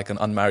you're just like an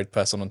unmarried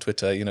person on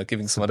Twitter, you know,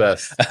 giving someone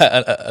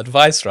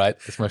advice, right?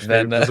 It's my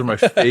favorite. Those are my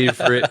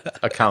favorite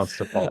accounts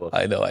to follow.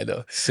 I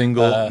know.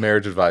 Single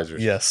marriage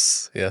advisors.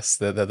 Yes,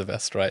 they're the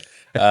best, right?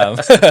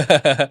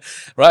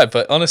 Right,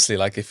 but honestly,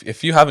 like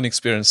if you haven't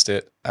experienced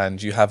it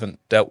and you haven't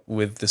dealt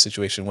with the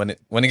situation when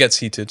it gets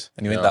heated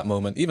and you're in that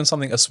moment, even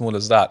something as small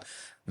as that,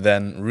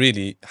 then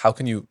really, how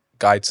can you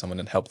guide someone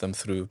and help them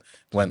through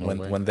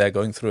when they're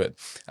going through it?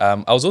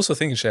 I was also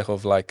thinking, Sheikh,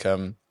 of like,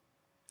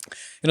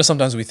 you know,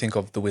 sometimes we think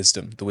of the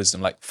wisdom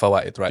like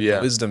fawaid, right? The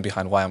wisdom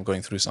behind why I'm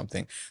going through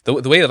something. The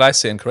way that I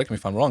say, and correct me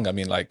if I'm wrong, I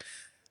mean, like,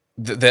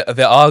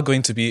 there are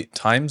going to be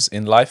times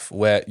in life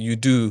where you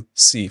do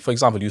see, for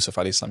example, Yusuf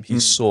alayhi salam, he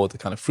saw the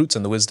kind of fruits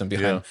and the wisdom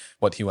behind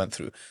what he went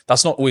through.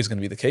 That's not always going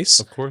to be the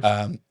case. Of course.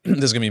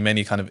 There's going to be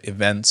many kind of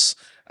events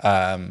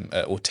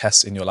or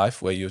tests in your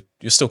life where you're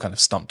still kind of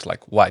stumped,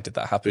 like, why did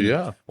that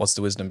happen? What's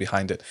the wisdom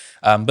behind it?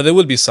 But there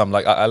will be some,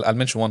 like, I'll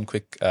mention one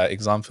quick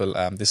example.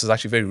 This is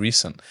actually very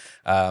recent.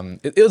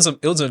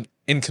 It was an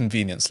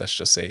inconvenience, let's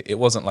just say. It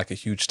wasn't like a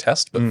huge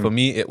test, but for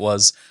me, it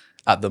was,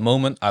 at the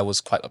moment, I was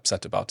quite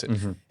upset about it.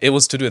 It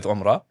was to do with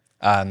Umrah.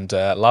 And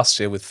last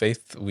year with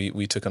Faith,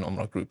 we took an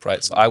Umrah group,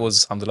 right? So I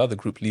was, alhamdulillah, the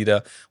group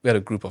leader. We had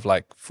a group of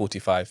like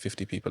 45,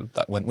 50 people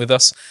that went with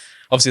us.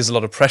 Obviously, there's a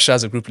lot of pressure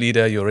as a group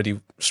leader. You're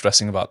already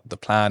stressing about the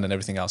plan and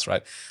everything else,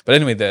 right? But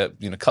anyway,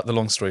 cut the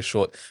long story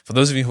short, for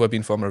those of you who have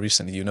been for Umrah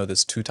recently, you know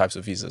there's two types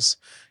of visas.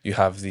 You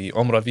have the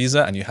Umrah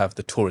visa and you have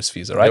the tourist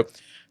visa, right?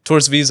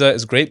 Tourist visa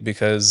is great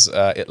because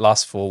it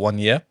lasts for 1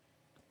 year.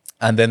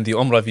 And then the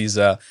Umrah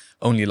visa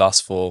only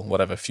lasts for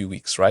whatever, a few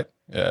weeks, right?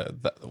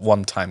 That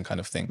one time kind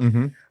of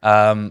thing.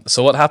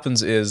 So what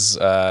happens is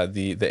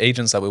the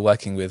agents that we're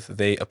working with,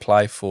 they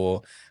apply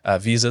for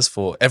visas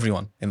for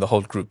everyone in the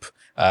whole group.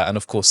 And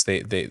of course,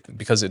 they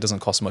because it doesn't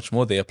cost much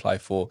more, they apply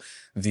for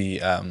the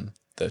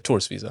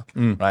tourist visa,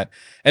 right?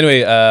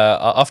 Anyway,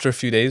 after a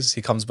few days,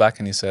 he comes back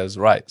and he says,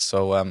 right,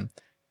 so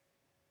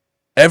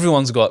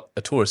everyone's got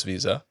a tourist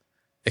visa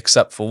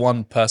except for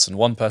one person.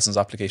 One person's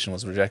application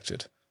was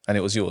rejected. And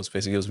it was yours,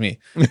 basically. It was me.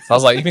 So I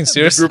was like, you being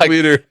serious? Group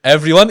leader.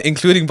 Everyone,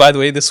 including, by the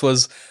way, this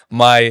was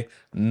my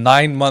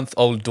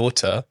 9-month-old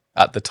daughter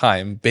at the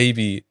time,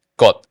 baby,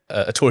 got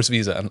a tourist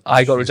visa, and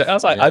I got rejected. I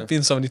was like, I've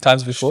been so many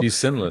times before. She's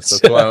sinless.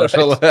 That's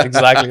why.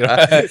 Exactly.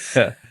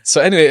 Right? So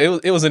anyway,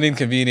 it was an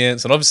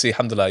inconvenience. And obviously,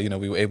 alhamdulillah,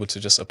 we were able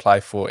to just apply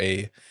for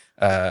a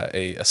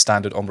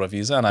standard Umrah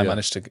visa, and I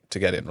managed to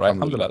get in, right?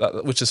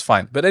 Alhamdulillah, which is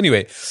fine. But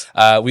anyway,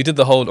 we did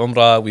the whole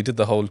Umrah, we did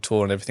the whole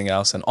tour and everything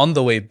else. And on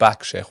the way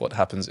back, Sheikh, what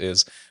happens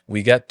is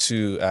we get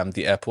to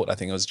the airport. I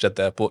think it was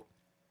Jeddah Airport.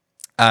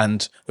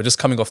 And we're just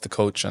coming off the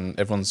coach and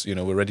everyone's,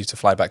 we're ready to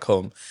fly back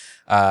home.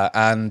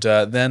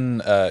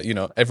 Then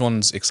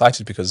everyone's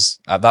excited because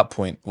at that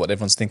point, what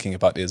everyone's thinking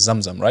about is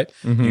Zamzam, right?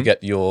 You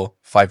get your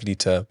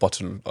 5-liter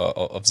bottle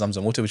of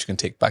Zamzam water, which you can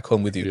take back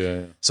home with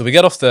you. So we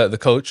get off the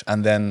coach,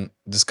 and then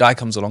this guy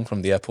comes along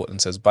from the airport and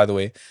says, by the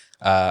way,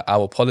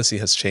 our policy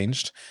has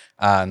changed,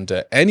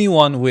 and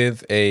anyone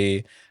with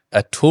a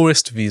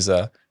tourist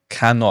visa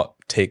cannot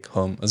take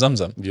home a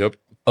Zamzam. Yep.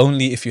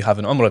 Only if you have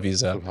an Umrah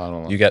visa,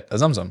 you get a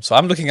Zamzam. So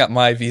I'm looking at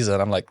my visa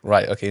and I'm like,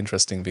 right, okay,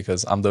 interesting,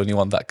 because I'm the only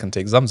one that can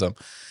take Zamzam.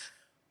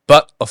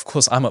 But of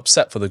course, I'm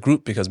upset for the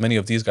group because many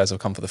of these guys have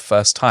come for the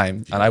first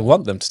time and I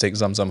want them to take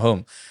Zamzam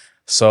home.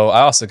 So I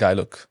asked the guy,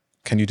 look,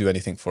 can you do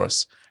anything for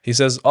us? He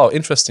says, oh,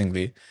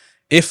 interestingly,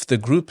 if the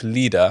group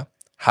leader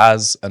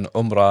has an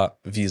Umrah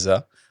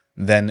visa,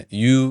 then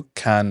you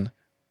can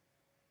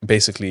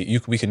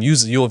basically, we can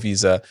use your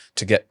visa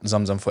to get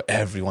Zamzam for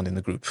everyone in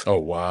the group. Oh,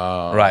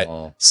 wow. Right.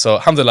 So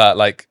alhamdulillah,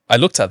 like I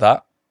looked at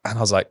that and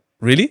I was like,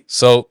 really?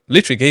 So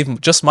literally gave him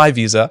just my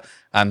visa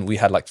and we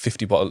had like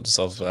 50 bottles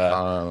of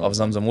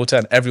Zamzam water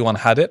and everyone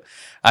had it.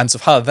 And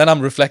subhanAllah, then I'm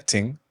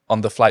reflecting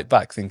on the flight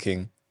back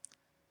thinking,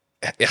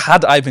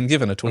 had I been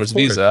given a tourist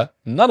visa,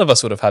 none of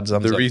us would have had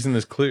Zamzam. The reason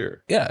is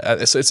clear.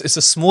 Yeah, so it's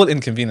a small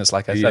inconvenience,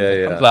 like I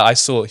said. Yeah. I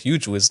saw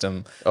huge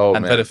wisdom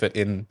and benefit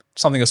in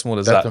something as small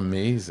as that. That's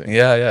amazing.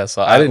 Yeah.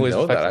 So I didn't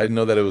know that. I didn't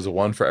know that it was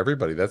one for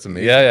everybody. That's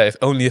amazing. Yeah. If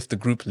only if the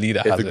group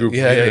leader has it.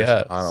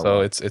 Yeah.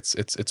 So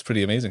it's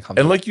pretty amazing.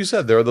 And like you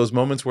said, there are those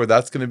moments where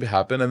that's going to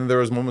happen, and then there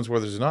are moments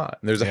where there's not.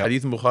 And there's a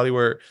hadith in Bukhari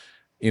where,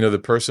 the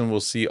person will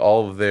see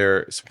all of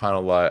their,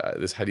 subhanAllah,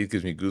 this hadith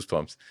gives me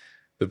goosebumps.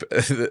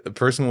 The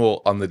person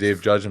will, on the day of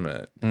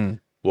judgment,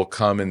 will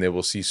come and they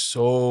will see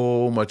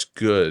so much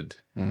good,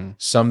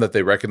 some that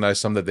they recognize,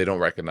 some that they don't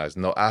recognize.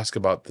 And they'll ask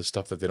about the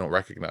stuff that they don't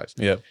recognize.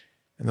 Yeah.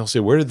 And they'll say,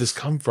 where did this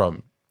come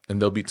from?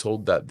 And they'll be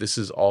told that this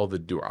is all the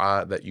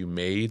dua that you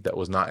made that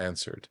was not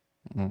answered.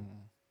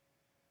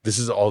 This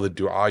is all the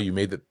dua you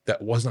made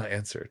that was not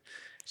answered.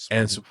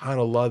 And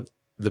subhanAllah,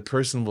 the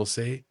person will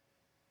say,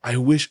 I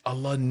wish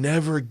Allah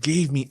never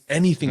gave me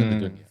anything in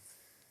the dunya.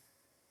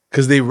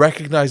 Because they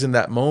recognize in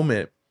that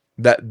moment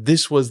that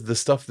this was the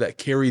stuff that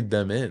carried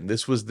them in.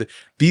 These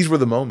were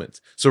the moments.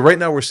 So right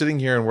now we're sitting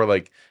here and we're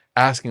like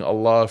asking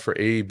Allah for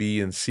A,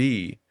 B, and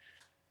C,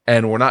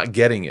 and we're not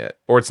getting it,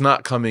 or it's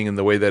not coming in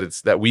the way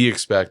that we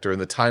expect or in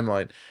the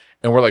timeline,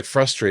 and we're like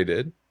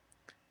frustrated.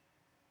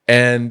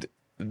 And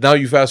now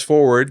you fast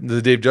forward to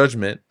the day of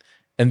judgment,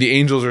 and the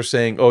angels are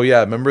saying, oh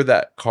yeah, remember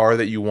that car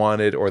that you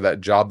wanted, or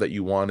that job that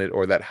you wanted,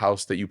 or that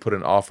house that you put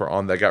an offer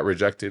on that got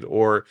rejected,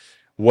 or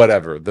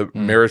whatever, the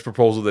marriage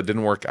proposal that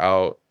didn't work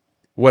out,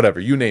 whatever,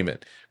 you name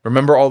it.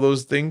 Remember all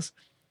those things?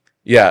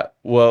 Yeah,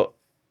 well,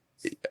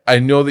 I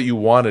know that you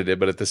wanted it,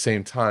 but at the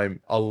same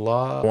time,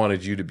 Allah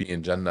wanted you to be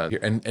in Jannah.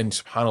 And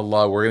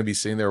subhanAllah, we're going to be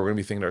sitting there, we're going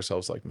to be thinking to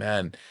ourselves like,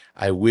 man,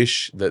 I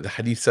wish that the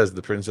hadith says,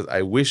 the Prince says,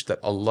 I wish that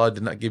Allah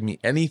did not give me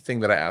anything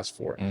that I asked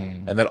for,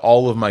 and that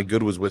all of my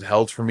good was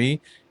withheld for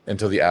me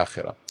until the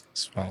akhirah.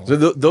 So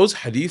those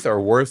hadith are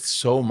worth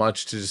so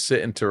much to just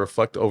sit and to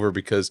reflect over,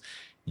 because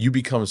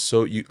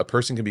a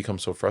person can become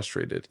so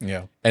frustrated.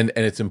 Yeah. And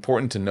it's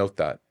important to note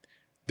that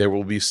there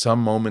will be some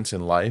moments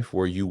in life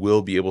where you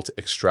will be able to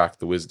extract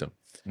the wisdom.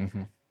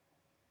 And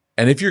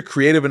if you're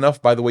creative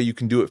enough, by the way, you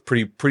can do it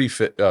pretty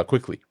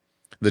quickly.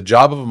 The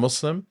job of a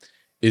Muslim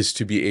is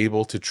to be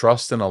able to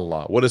trust in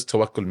Allah. What does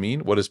tawakkul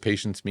mean? What does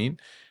patience mean?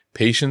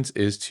 Patience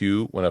is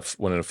to, when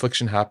an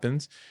affliction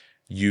happens,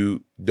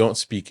 you don't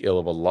speak ill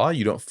of Allah,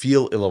 you don't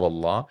feel ill of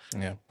Allah,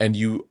 and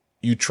you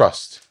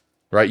trust.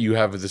 Right? You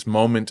have this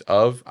moment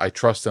of, I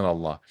trust in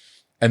Allah.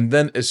 And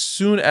then as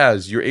soon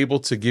as you're able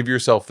to give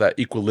yourself that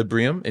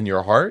equilibrium in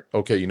your heart,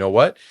 okay, you know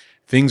what?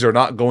 Things are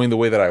not going the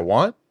way that I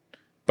want,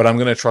 but I'm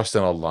going to trust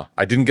in Allah.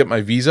 I didn't get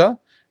my visa,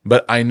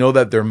 but I know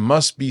that there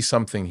must be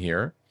something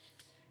here.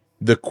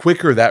 The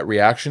quicker that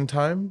reaction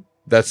time,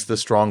 that's the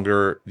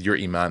stronger your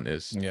iman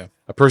is. Yeah.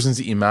 A person's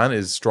iman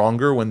is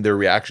stronger when their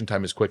reaction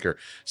time is quicker.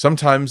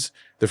 Sometimes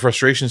the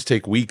frustrations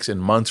take weeks and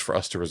months for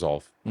us to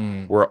resolve.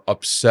 We're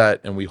upset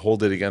and we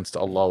hold it against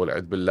Allah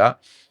wal-'iyadhu billah.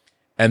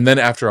 And then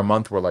after a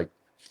month, we're like,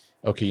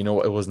 okay, you know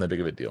what? It wasn't that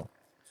big of a deal.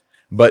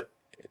 But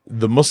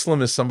the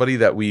Muslim is somebody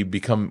that we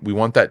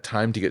want that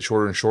time to get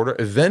shorter and shorter,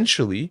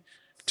 eventually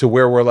to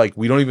where we're like,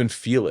 we don't even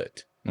feel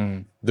it.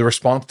 The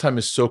response time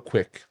is so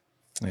quick.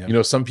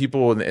 Yeah. Some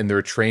people in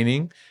their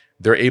training,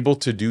 they're able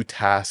to do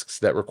tasks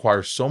that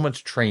require so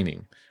much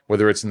training,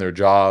 whether it's in their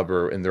job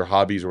or in their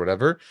hobbies or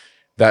whatever,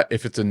 that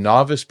if it's a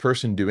novice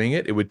person doing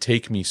it, it would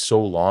take me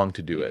so long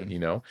to do it,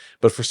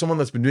 But for someone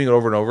that's been doing it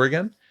over and over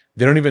again,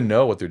 they don't even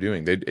know what they're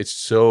doing. It's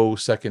so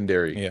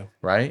secondary,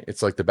 right?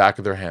 It's like the back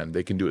of their hand.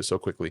 They can do it so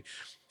quickly.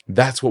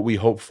 That's what we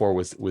hope for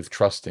with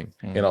trusting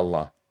in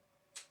Allah.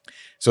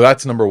 So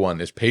that's number one,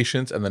 is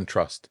patience and then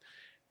trust.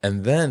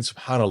 And then,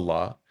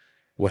 subhanAllah,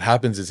 what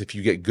happens is if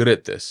you get good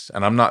at this,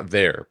 and I'm not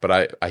there,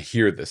 but I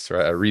hear this,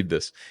 right? I read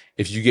this.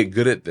 If you get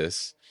good at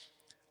this,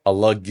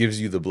 Allah gives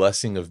you the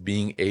blessing of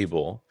being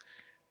able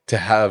to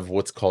have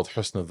what's called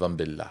husn dhann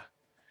billah.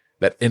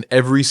 That in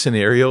every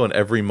scenario, in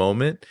every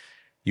moment,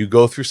 you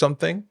go through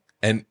something.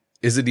 And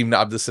Izzat ibn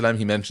Abdul Salam,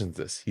 he mentions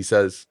this. He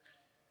says,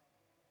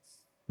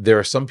 there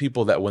are some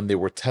people that when they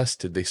were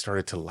tested, they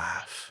started to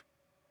laugh.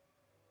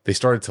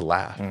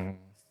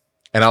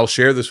 And I'll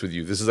share this with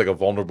you. This is like a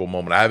vulnerable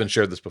moment. I haven't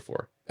shared this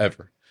before,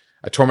 ever.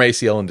 I tore my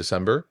ACL in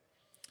December.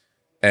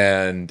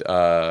 And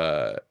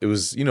it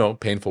was,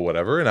 painful,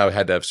 whatever. And I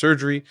had to have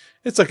surgery.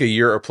 It's like a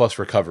year or plus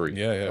recovery.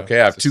 Yeah.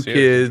 Okay, I have two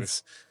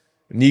kids.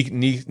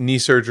 Knee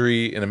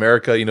surgery in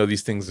America.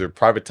 These things are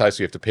privatized,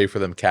 so you have to pay for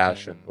them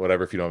cash and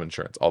whatever if you don't have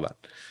insurance, all that.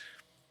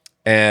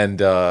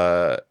 And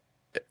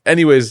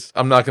anyways,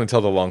 I'm not going to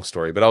tell the long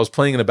story, but I was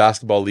playing in a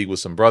basketball league with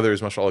some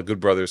brothers, mashallah, good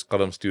brothers,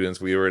 Qadam students.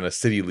 We were in a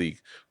city league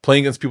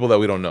playing against people that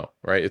we don't know,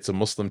 right? It's a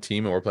Muslim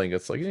team and we're playing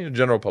against like,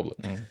 general public.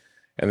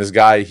 And this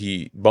guy,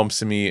 he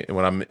bumps me, and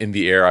when I'm in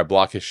the air, I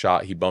block his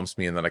shot, he bumps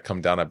me, and then I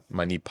come down,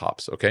 my knee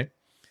pops, okay?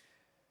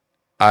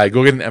 I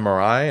go get an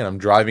MRI, and I'm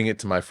driving it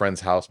to my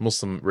friend's house,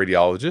 Muslim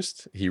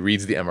radiologist. He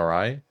reads the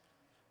MRI,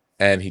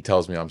 and he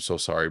tells me, I'm so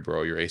sorry,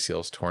 bro, your ACL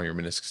is torn, your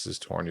meniscus is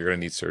torn, you're going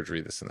to need surgery,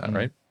 this and that,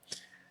 right?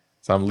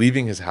 So I'm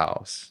leaving his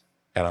house,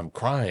 and I'm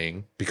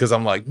crying, because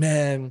I'm like,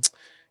 man,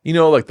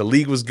 like the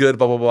league was good,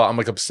 blah, blah, blah. I'm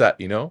like upset,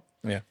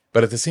 Yeah.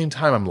 But at the same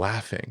time, I'm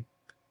laughing.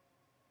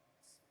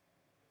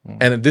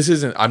 And this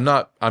isn't, I'm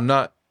not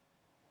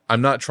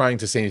trying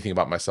to say anything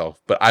about myself,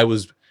 but I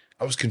was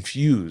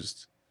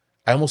confused.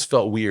 I almost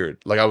felt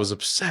weird. Like I was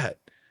upset,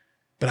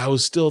 but I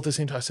was still at the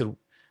same time,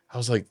 I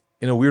was like,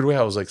 in a weird way,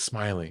 I was like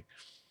smiling.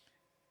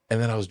 And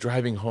then I was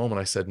driving home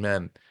and I said,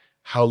 man,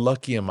 how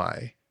lucky am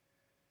I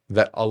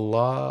that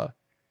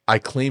I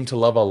claim to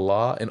love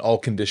Allah in all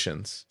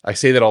conditions. I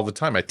say that all the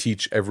time. I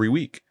teach every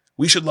week.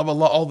 We should love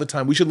Allah all the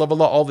time. We should love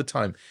Allah all the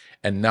time.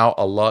 And now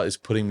Allah is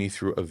putting me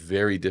through a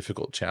very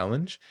difficult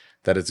challenge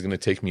that is going to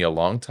take me a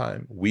long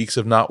time. Weeks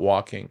of not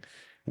walking,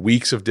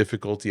 weeks of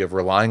difficulty, of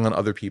relying on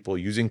other people,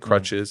 using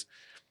crutches,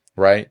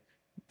 right?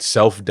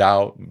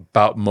 Self-doubt,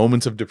 about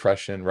moments of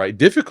depression, right?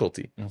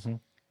 Difficulty.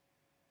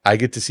 I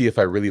get to see if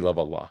I really love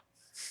Allah.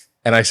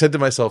 And I said to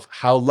myself,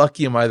 how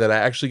lucky am I that I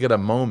actually get a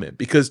moment?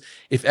 Because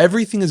if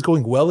everything is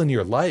going well in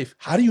your life,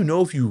 how do you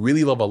know if you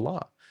really love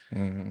Allah?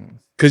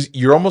 Because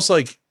you're almost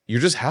like,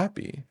 you're just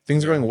happy.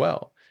 Things are going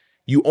well.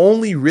 You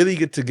only really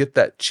get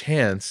that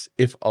chance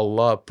if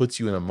Allah puts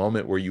you in a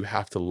moment where you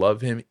have to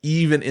love Him,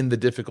 even in the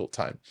difficult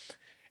time.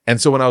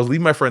 And so when I was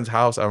leaving my friend's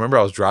house, I remember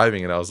I was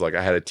driving and I was like,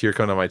 I had a tear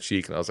coming down my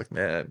cheek and I was like,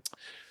 man,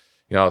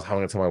 I was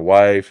having to tell my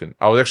wife. And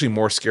I was actually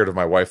more scared of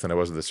my wife than I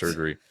was of the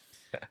surgery.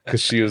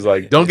 Because she was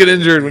like, don't get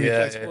injured when you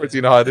play sports,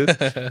 you know how it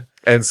is.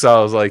 And so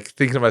I was like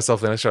thinking to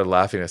myself, and I started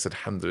laughing. I said,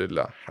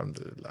 alhamdulillah,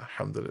 alhamdulillah,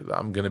 alhamdulillah.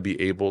 I'm going to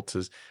be able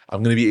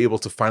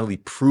to finally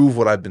prove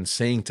what I've been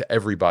saying to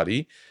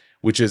everybody,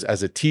 which is,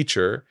 as a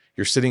teacher,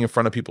 you're sitting in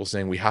front of people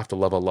saying, we have to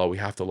love Allah, we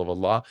have to love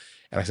Allah.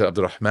 And I said,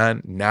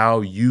 AbdelRahman, now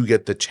you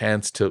get the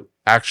chance to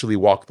actually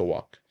walk the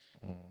walk.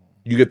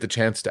 You get the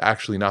chance to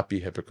actually not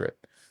be a hypocrite,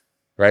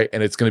 right?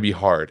 And it's going to be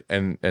hard.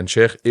 And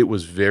Sheikh, it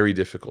was very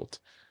difficult.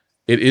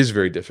 It is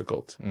very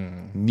difficult.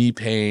 Knee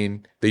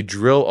pain. They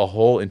drill a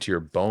hole into your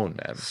bone,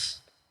 man.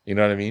 You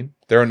know what I mean?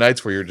 There are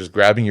nights where you're just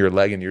grabbing your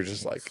leg and you're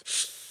just like,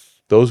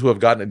 those who have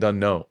gotten it done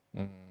know.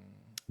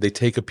 They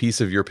take a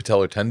piece of your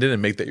patellar tendon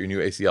and make that your new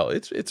ACL.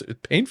 It's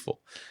painful.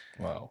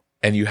 Wow.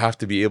 And you have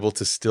to be able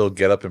to still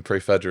get up and pray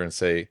Fajr and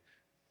say,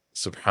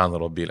 Subhan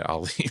Rabbil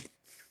Azim.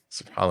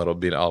 Subhan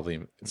Rabbil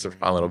Azim.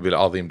 Subhan Rabbil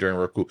Azim during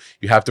ruku.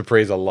 You have to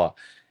praise Allah.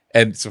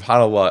 And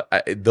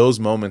subhanAllah, those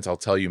moments, I'll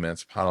tell you, man,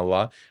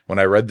 subhanAllah, when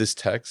I read this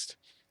text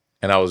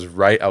and I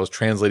was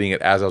translating it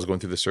as I was going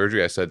through the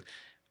surgery, I said,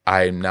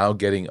 I am now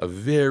getting a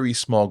very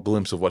small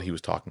glimpse of what he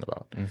was talking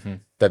about.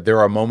 That there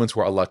are moments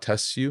where Allah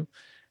tests you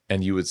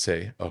and you would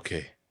say,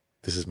 okay,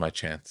 this is my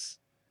chance.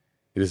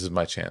 This is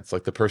my chance.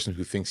 Like the person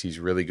who thinks he's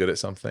really good at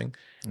something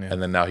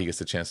and then now he gets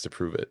the chance to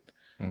prove it.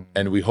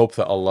 And we hope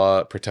that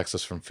Allah protects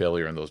us from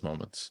failure in those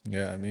moments.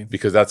 Yeah, I mean,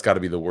 because that's got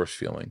to be the worst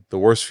feeling. The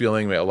worst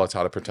feeling, may Allah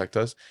Ta'ala protect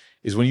us,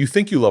 is when you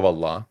think you love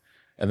Allah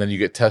and then you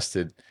get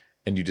tested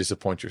and you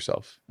disappoint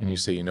yourself. And you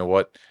say, you know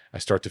what? I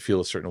start to feel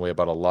a certain way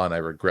about Allah and I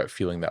regret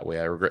feeling that way.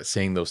 I regret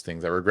saying those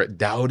things. I regret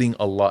doubting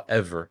Allah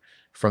ever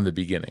from the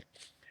beginning.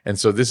 And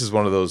so this is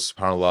one of those,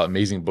 subhanAllah,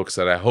 amazing books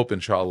that I hope,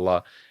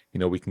 inshallah,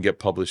 we can get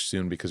published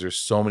soon because there's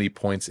so many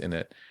points in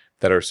it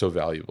that are so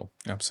valuable.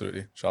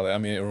 Absolutely. Inshallah. I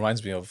mean, it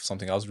reminds me of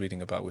something I was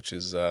reading about, which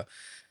is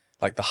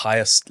like the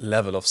highest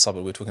level of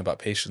sabr. We're talking about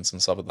patience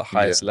and sabr. The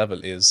highest level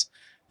is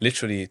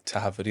literally to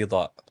have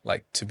rida,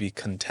 like to be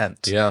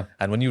content. Yeah.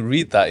 And when you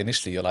read that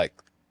initially, you're like,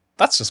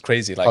 that's just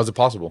crazy. Like, how's it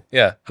possible?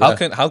 Yeah.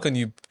 How can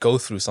you go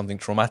through something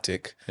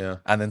traumatic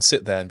and then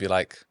sit there and be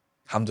like,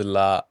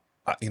 alhamdulillah,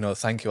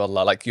 thank you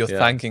Allah. Like you're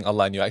thanking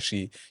Allah and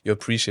you're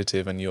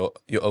appreciative and you're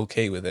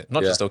okay with it.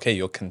 Not just okay,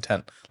 you're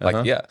content.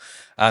 Like,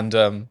 and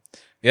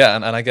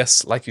I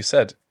guess, like you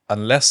said,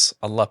 unless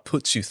Allah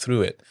puts you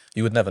through it,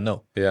 you would never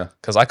know. Yeah.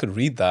 Because I could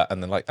read that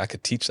and then I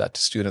could teach that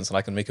to students and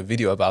I can make a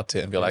video about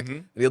it and be like,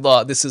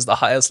 Rida, this is the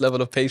highest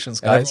level of patience,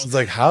 guys. And everyone's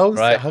like,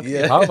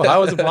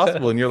 how is it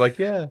possible? And you're like,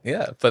 yeah.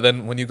 Yeah. But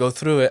then when you go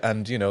through it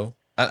and,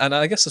 and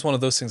I guess it's one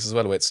of those things as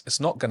well where it's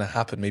not going to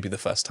happen maybe the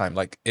first time.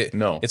 Like,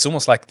 it's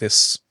almost like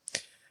this,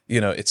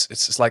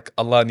 it's like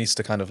Allah needs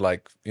to kind of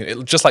like,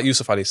 just like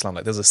Yusuf alayhi salam,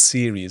 like there's a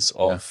series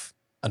of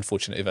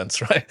unfortunate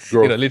events, right?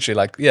 Literally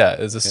like,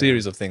 there's a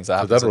series of things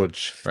that happen.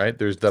 Right?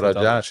 There's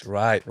darajat.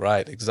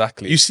 Right,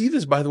 exactly. You see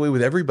this, by the way,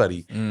 with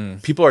everybody.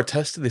 People are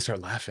tested, they start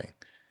laughing.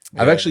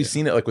 I've actually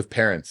seen it like with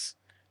parents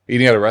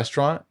eating at a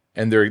restaurant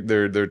and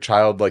their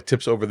child like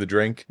tips over the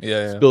drink,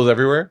 spills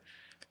everywhere.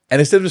 And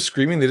instead of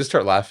screaming, they just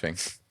start laughing.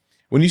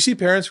 When you see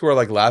parents who are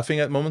like laughing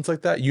at moments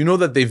like that, you know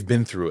that they've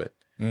been through it.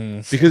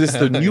 because it's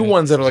the new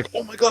ones that are like,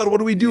 oh my God, what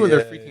do we do? And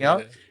they're freaking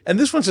out. Yeah. And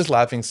this one's just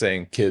laughing,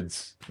 saying,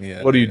 kids,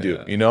 Yeah, what do you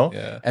do? You know?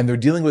 yeah. And they're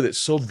dealing with it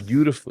so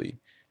beautifully.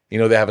 You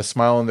know, they have a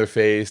smile on their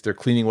face, they're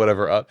cleaning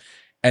whatever up.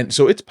 And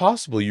so it's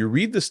possible. You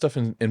read this stuff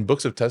in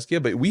books of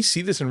tazkiyah, but we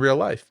see this in real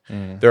life.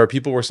 There are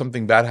people where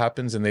something bad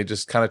happens and they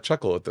just kind of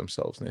chuckle at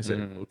themselves and they say,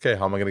 okay,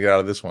 how am I going to get out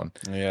of this one?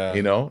 Yeah.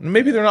 You know, and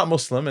maybe they're not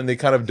Muslim and they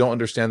kind of don't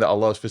understand that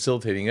Allah is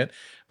facilitating it,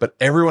 but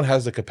everyone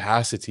has the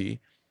capacity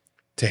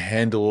to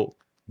handle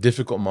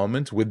difficult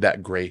moments with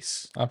that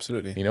grace.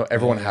 Absolutely. You know,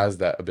 everyone has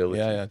that ability.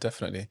 Yeah,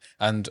 definitely.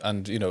 And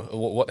you know,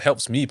 what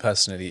helps me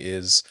personally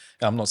is,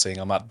 I'm not saying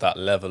I'm at that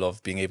level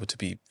of being able to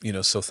be, you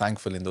know, so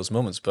thankful in those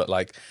moments, but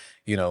like,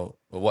 you know,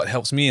 what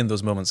helps me in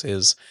those moments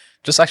is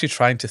just actually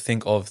trying to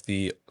think of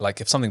the, like,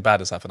 if something bad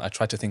has happened, I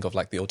try to think of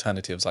like the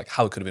alternatives, like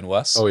how it could have been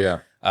worse. Oh yeah.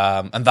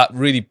 And that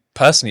really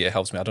personally, it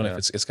helps me. I don't know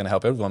if it's going to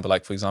help everyone, but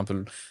like, for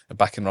example,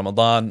 back in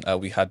Ramadan,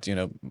 we had, you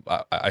know,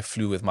 I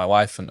flew with my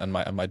wife and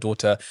my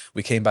daughter.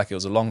 We came back. It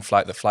was a long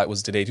flight. The flight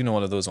was delayed. You know,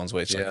 one of those ones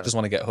where it's like, you just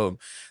want to get home.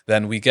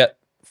 Then we get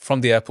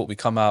from the airport, we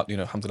come out, you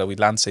know, alhamdulillah, we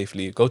land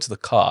safely, go to the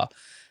car,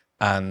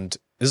 and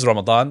this is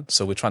Ramadan,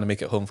 so we're trying to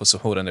make it home for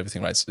suhoor and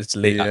everything, right? It's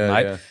late at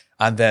night,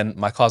 and then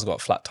my car's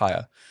got a flat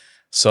tire.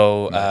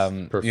 So,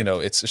 you know,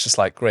 it's just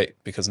like, great,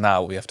 because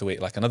now we have to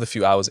wait like another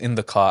few hours in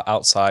the car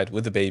outside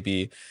with the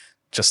baby,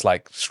 just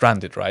like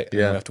stranded, right? And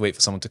we have to wait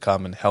for someone to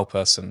come and help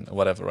us and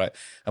whatever, right?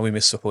 And we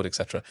miss support,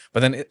 etc.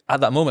 But then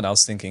at that moment, I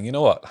was thinking, you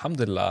know what?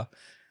 Alhamdulillah,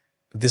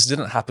 this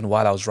didn't happen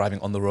while I was driving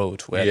on the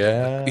road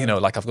where, you know,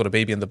 like I've got a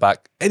baby in the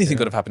back. Anything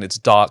could have happened. It's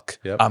dark.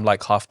 I'm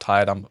like half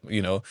tired.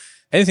 You know,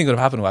 anything could have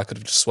happened where I could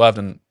have just swerved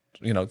and,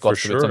 you know, God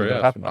forbid something could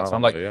have happened. So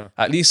I'm like,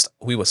 at least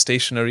we were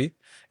stationary.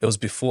 It was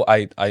before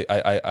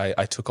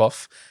I took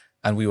off,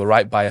 and we were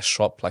right by a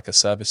shop, like a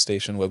service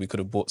station, where we could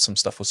have bought some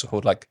stuff for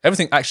suhoor. Like,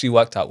 everything actually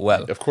worked out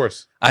well. Of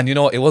course. And you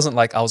know, it wasn't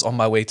like I was on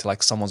my way to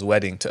like someone's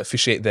wedding to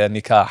officiate their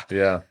nikah.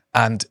 Yeah.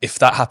 And if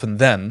that happened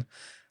then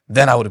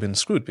I would have been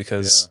screwed,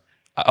 because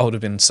I would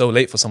have been so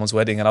late for someone's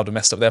wedding and I would have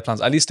messed up their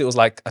plans. At least it was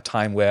like a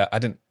time where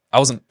it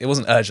wasn't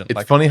urgent. It's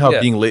like, funny how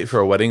being late for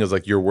a wedding is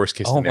like your worst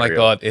case scenario. Oh my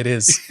God, it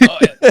is.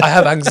 I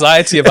have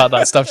anxiety about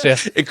that stuff,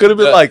 Sheikh. It could have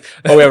been like,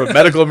 oh, we have a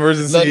medical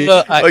emergency.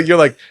 Like, you're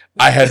like,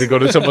 I had to go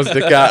to someone's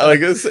nikah.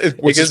 Like,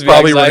 which is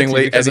probably running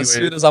late because anyway. As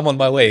soon as I'm on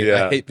my way,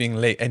 I hate being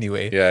late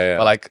anyway.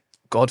 But like,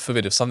 God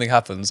forbid, if something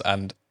happens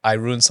and I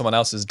ruin someone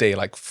else's day,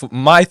 like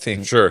my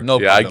thing, no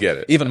problem. I get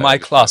it. Even my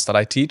class that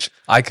I teach,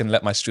 I can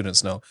let my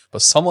students know.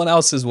 But someone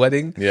else's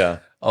wedding,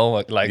 oh,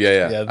 like, I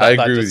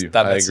agree with you.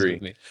 I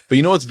agree. But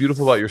you know what's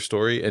beautiful about your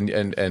story,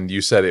 and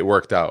you said it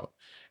worked out,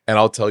 and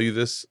I'll tell you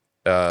this: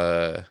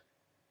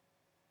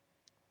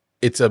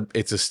 it's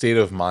a state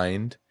of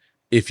mind.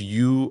 If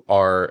you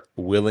are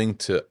willing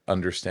to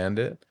understand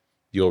it,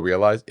 you'll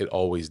realize it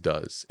always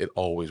does. It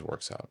always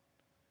works out.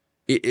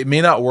 It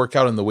may not work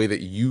out in the way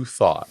that you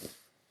thought,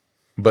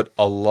 but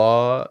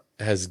Allah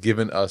has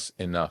given us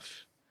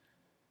enough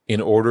in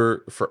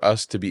order for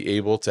us to be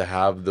able to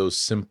have those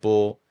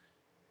simple,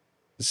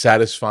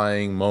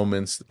 satisfying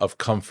moments of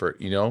comfort,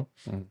 you know?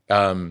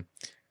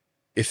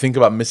 You think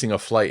about missing a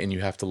flight and you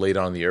have to lay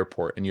down in the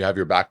airport and you have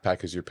your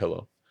backpack as your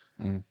pillow.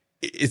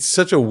 It's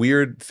such a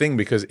weird thing,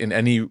 because in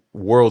any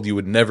world you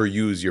would never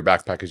use your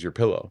backpack as your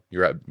pillow.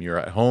 You're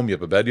at home, you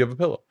have a bed, you have a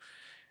pillow.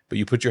 But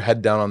you put your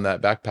head down on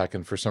that backpack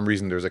and for some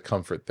reason there's a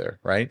comfort there,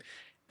 right?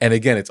 And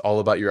again, it's all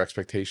about your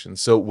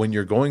expectations. So when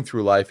you're going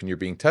through life and you're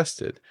being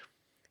tested,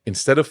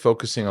 instead of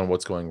focusing on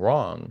what's going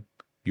wrong,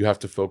 you have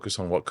to focus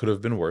on what could have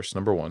been worse,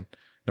 number one.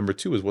 Number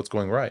two is what's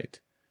going right.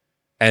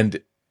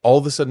 And all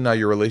of a sudden now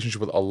your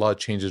relationship with Allah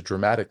changes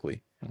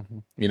dramatically.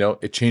 You know,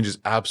 it changes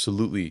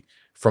absolutely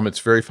from its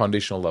very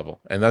foundational level.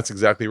 And that's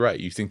exactly right.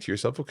 You think to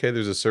yourself, okay,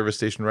 there's a service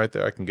station right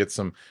there. I can get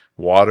some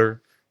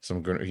water,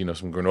 some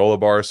granola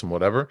bars, some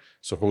whatever.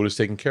 So who is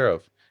taken care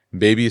of?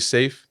 Baby is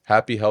safe,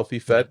 happy, healthy,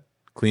 fed,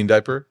 clean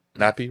diaper,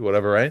 nappy,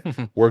 whatever, right?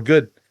 We're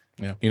good.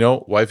 You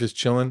know, wife is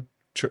chilling,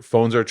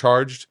 phones are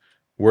charged.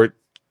 We're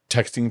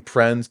texting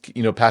friends,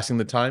 you know, passing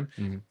the time.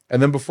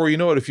 And then before you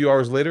know it, a few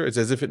hours later, it's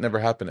as if it never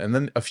happened. And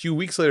then a few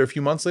weeks later, a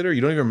few months later,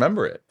 you don't even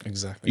remember it.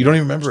 Exactly. You don't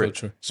even remember it.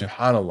 True.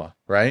 SubhanAllah,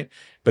 right?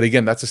 But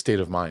again, that's a state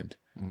of mind.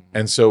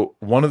 And so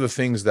one of the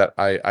things that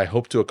I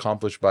hope to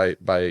accomplish by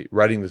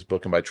writing this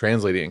book and by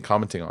translating it and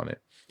commenting on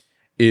it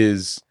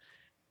is,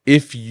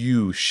 if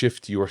you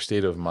shift your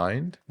state of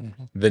mind,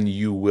 then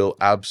you will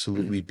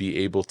absolutely be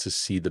able to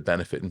see the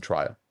benefit in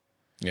trial.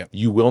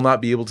 You will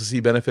not be able to see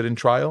benefit in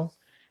trial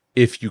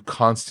if you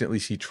constantly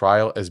see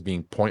trial as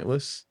being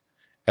pointless,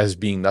 as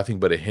being nothing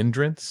but a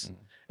hindrance,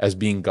 as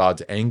being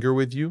God's anger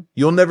with you.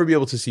 You'll never be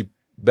able to see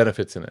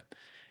benefits in it.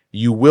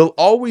 You will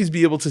always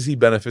be able to see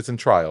benefits in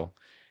trial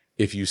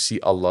if you see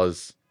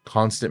Allah's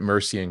constant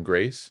mercy and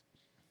grace,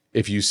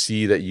 if you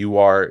see that you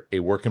are a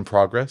work in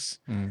progress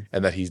and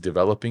that He's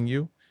developing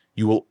you.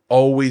 You will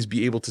always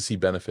be able to see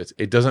benefits.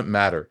 It doesn't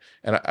matter.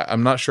 And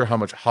I'm not sure how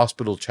much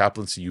hospital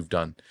chaplaincy you've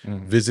done,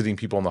 visiting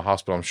people in the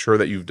hospital. I'm sure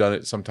that you've done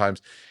it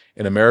sometimes.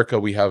 In America,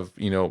 we have,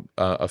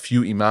 a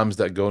few imams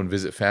that go and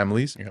visit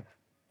families.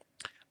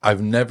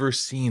 I've never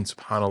seen,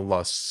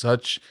 subhanAllah,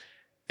 such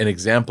an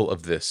example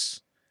of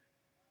this,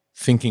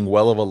 thinking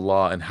well of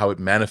Allah and how it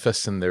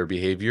manifests in their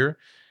behavior,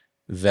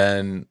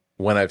 than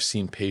when I've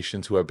seen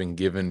patients who have been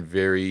given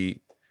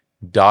very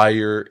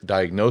dire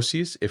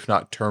diagnoses, if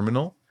not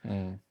terminal.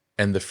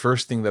 And the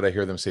first thing that I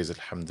hear them say is,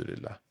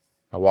 Alhamdulillah.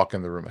 I walk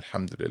in the room,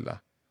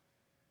 Alhamdulillah.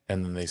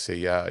 And then they say,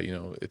 yeah,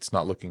 it's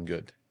not looking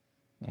good.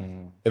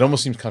 It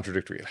almost seems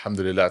contradictory.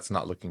 Alhamdulillah, it's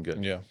not looking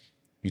good. Yeah.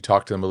 You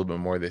talk to them a little bit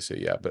more, they say,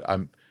 yeah, but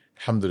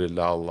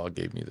Alhamdulillah, Allah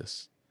gave me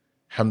this.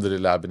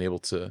 Alhamdulillah, I've been able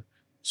to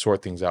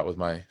sort things out with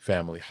my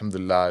family.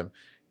 Alhamdulillah,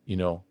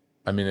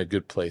 I'm in a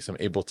good place. I'm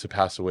able to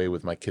pass away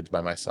with my kids by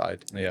my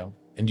side. Yeah.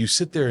 And you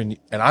sit there and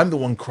I'm the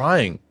one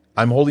crying.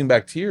 I'm holding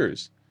back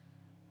tears.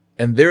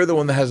 And they're the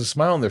one that has a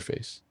smile on their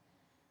face.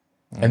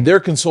 And they're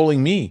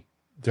consoling me.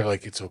 They're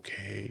like, it's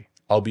okay.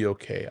 I'll be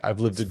okay. I've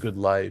lived a good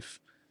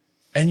life.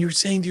 And you're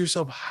saying to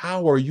yourself,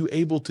 how are you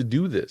able to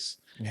do this?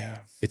 Yeah.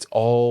 It's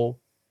all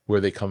where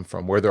they come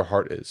from, where their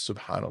heart is,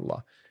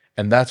 subhanAllah.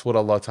 And that's what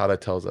Allah Ta'ala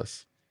tells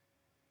us.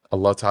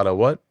 Allah Ta'ala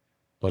what?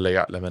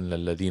 Allah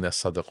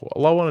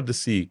wanted to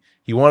see,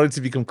 He wanted it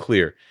to become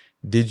clear.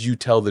 Did you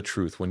tell the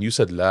truth? When you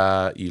said,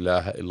 La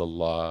ilaha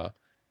illallah,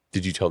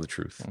 did you tell the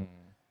truth?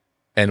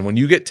 And when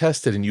you get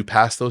tested and you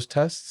pass those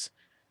tests,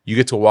 you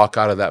get to walk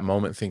out of that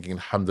moment thinking,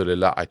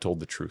 Alhamdulillah, I told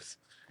the truth.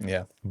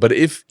 Yeah. But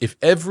if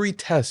every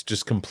test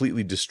just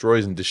completely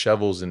destroys and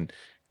dishevels and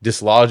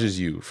dislodges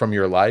you from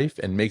your life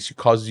and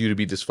causes you to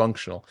be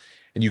dysfunctional,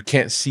 and you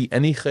can't see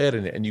any khair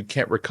in it, and you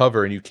can't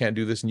recover, and you can't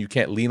do this, and you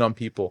can't lean on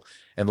people,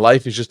 and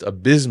life is just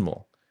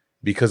abysmal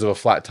because of a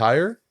flat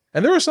tire.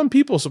 And there are some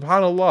people,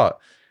 subhanAllah,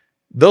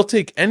 they'll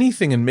take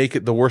anything and make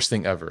it the worst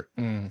thing ever.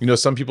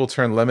 Some people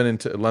turn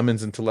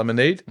lemons into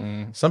lemonade.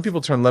 Some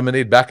people turn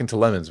lemonade back into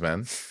lemons,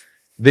 man.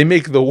 They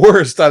make the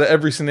worst out of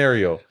every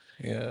scenario.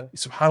 Yeah.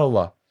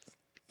 SubhanAllah.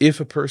 If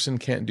a person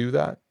can't do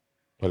that,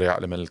 may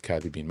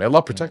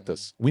Allah protect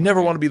us. We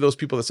never want to be those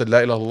people that said La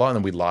ilaha illallah and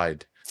then we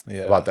lied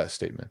about that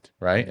statement,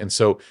 right? And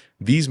so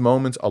these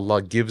moments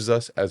Allah gives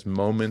us as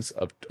moments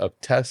of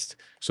test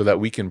so that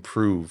we can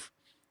prove,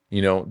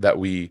 that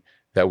we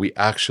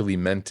actually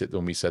meant it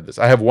when we said this.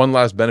 I have one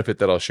last benefit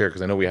that I'll share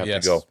because I know we have to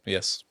go.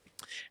 Yes.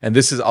 And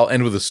I'll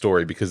end with a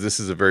story because this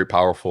is a very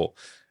powerful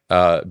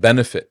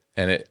benefit.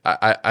 And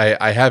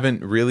I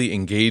haven't really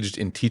engaged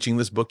in teaching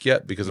this book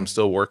yet because I'm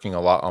still working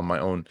a lot on my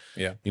own,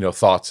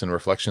 thoughts and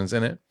reflections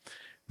in it.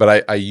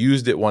 But I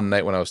used it one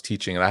night when I was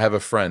teaching, and I have a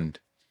friend,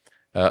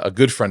 a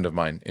good friend of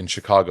mine in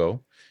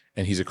Chicago,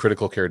 and he's a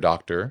critical care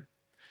doctor.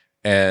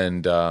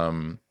 And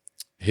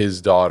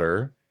his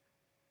daughter,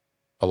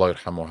 Allah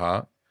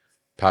yarhamuha,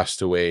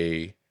 passed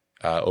away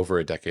over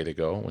a decade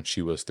ago when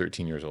she was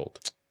 13 years old.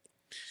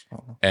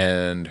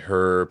 And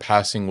her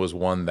passing was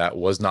one that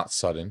was not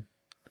sudden.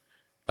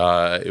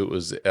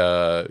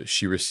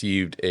 She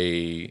received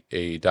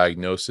a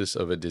diagnosis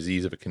of a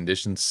disease, of a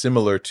condition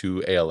similar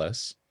to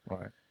ALS,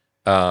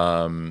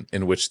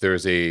 in which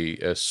there's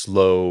a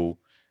slow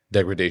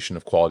degradation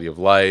of quality of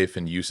life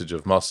and usage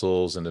of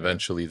muscles and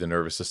eventually the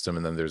nervous system,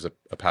 and then there's a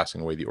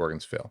passing away, the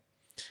organs fail.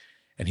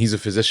 And he's a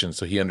physician,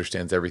 so he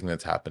understands everything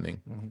that's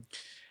happening.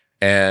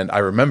 And I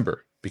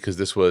remember, because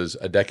this was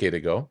a decade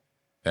ago,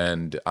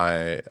 and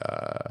I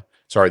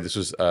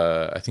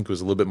think it was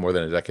a little bit more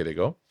than a decade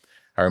ago.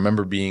 I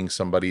remember being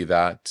somebody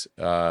that,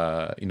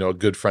 a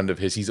good friend of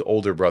his. He's an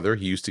older brother.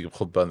 He used to give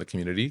khutbah in the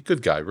community.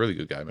 Good guy, really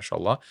good guy,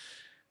 mashallah.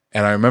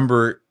 And I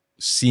remember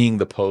seeing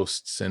the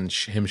posts and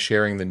him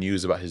sharing the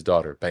news about his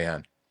daughter,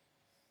 Bayan.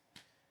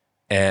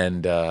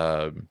 And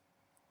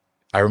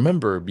I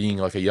remember being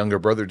like a younger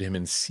brother to him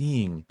and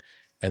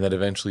then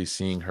eventually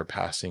seeing her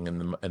passing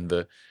and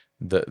the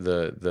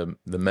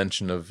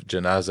mention of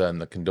janazah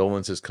and the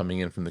condolences coming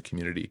in from the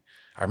community.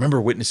 I remember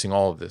witnessing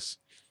all of this.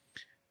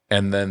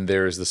 And then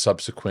there's the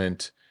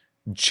subsequent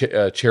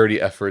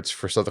charity efforts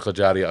for Sadaqah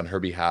Jariyah on her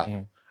behalf.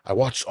 I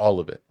watched all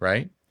of it,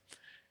 right?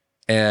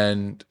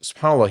 And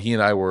subhanAllah, he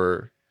and I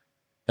were,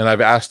 and I've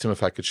asked him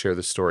if I could share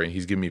this story, and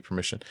he's given me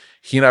permission.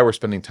 He and I were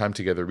spending time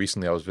together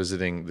recently. I was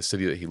visiting the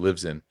city that he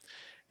lives in.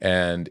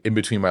 And in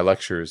between my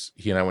lectures,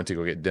 he and I went to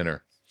go get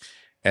dinner.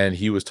 And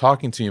he was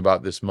talking to me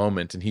about this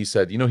moment. And he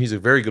said, he's a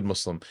very good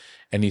Muslim.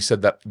 And he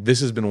said that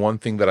this has been one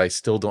thing that I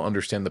still don't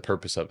understand the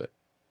purpose of it.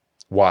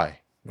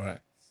 Why? Right.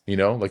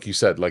 Like you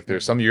said, like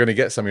there's some you're going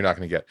to get, some you're not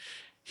going to get.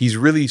 He's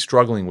really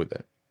struggling with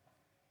it.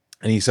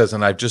 And he says,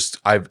 and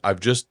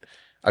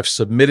I've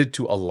submitted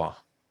to Allah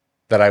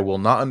that I will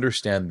not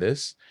understand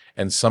this.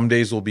 And some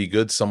days will be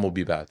good, some will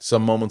be bad.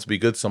 Some moments will be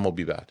good, some will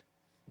be bad.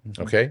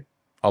 Okay?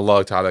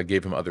 Allah Ta'ala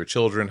gave him other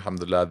children.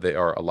 Alhamdulillah, they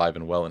are alive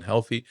and well and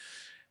healthy.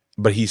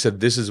 But he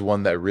said this is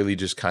one that really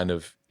just kind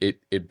of,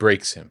 it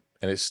breaks him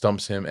and it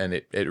stumps him, and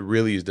it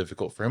really is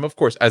difficult for him, of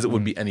course, as it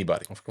would be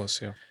anybody. Of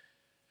course, yeah.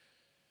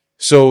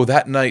 So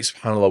that night,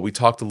 subhanAllah, we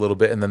talked a little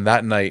bit, and then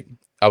that night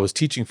I was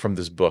teaching from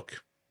this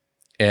book,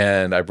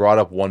 and I brought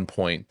up one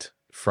point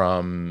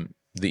from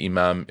the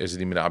Imam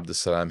Izzuddin bin Abdus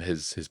Salam,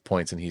 his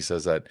points, and he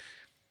says that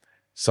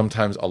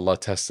sometimes Allah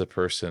tests a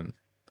person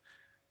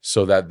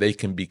so that they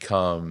can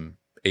become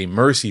a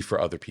mercy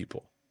for other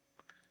people.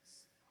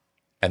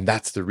 And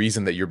that's the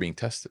reason that you're being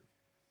tested.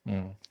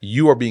 Mm.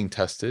 You are being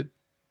tested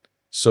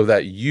so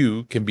that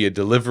you can be a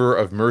deliverer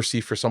of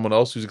mercy for someone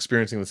else who's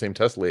experiencing the same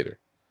test later.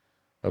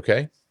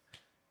 Okay?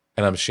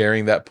 And I'm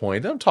sharing that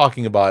point. I'm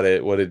talking about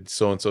it. What did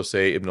so-and-so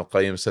say? Ibn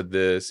al-Qayyim said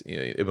this.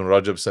 Ibn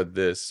Rajab said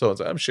this.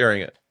 So-and-so. I'm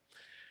sharing it.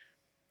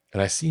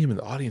 And I see him in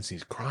the audience. And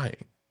he's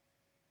crying.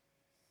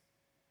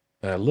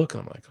 And I look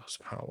and I'm like, oh,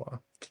 subhanAllah.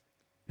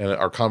 And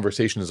our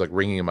conversation is like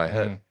ringing in my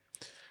head.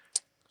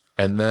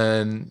 And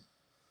then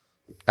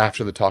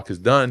after the talk is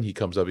done, he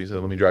comes up. He said,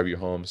 let me drive you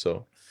home.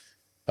 So,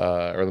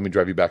 or let me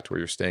drive you back to where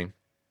you're staying.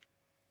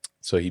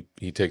 So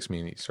he takes me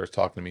and he starts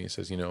talking to me. He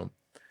says,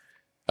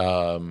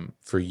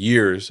 for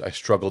years, I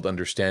struggled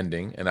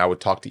understanding, and I would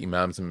talk to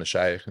imams and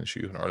mashayikh and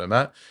shuyukh and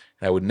ulama,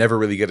 and I would never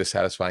really get a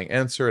satisfying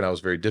answer, and I was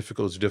very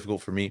difficult. It was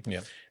difficult for me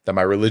that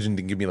my religion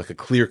didn't give me like a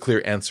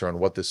clear answer on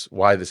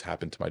why this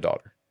happened to my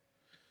daughter.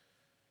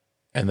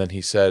 And then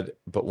he said,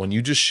 but when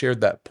you just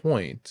shared that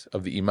point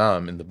of the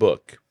imam in the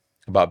book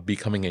about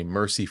becoming a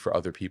mercy for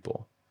other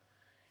people,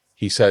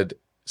 he said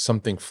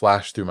something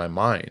flashed through my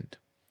mind,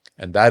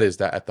 and that is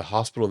that at the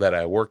hospital that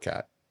I work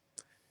at,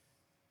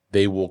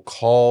 they will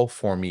call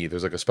for me.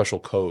 There's like a special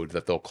code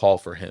that they'll call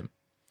for him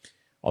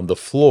on the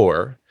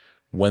floor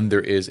when there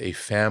is a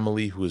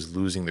family who is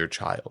losing their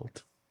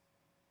child.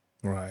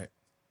 Right.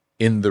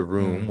 In the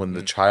room when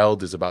the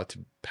child is about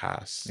to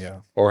pass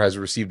or has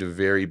received a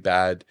very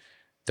bad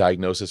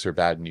diagnosis or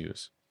bad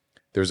news.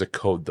 There's a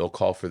code. They'll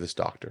call for this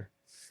doctor.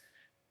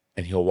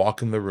 And he'll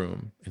walk in the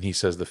room and he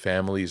says the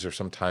families are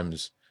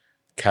sometimes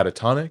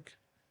catatonic,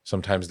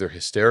 sometimes they're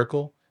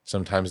hysterical,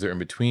 sometimes they're in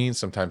between,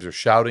 sometimes they're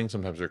shouting,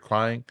 sometimes they're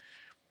crying.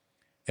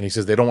 And he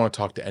says they don't want to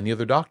talk to any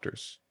other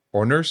doctors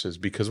or nurses.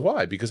 Because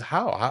why? Because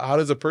how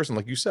does a person,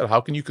 like you said,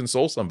 how can you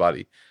console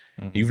somebody?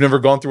 You've never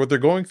gone through what they're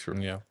going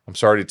through. Yeah. I'm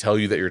sorry to tell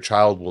you that your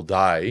child will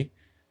die.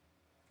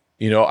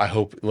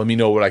 Let me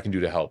know what I can do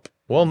to help.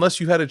 Well, unless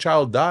you had a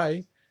child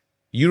die,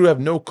 you have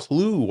no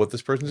clue what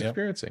this person's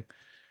experiencing.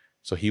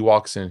 So he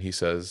walks in, he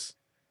says,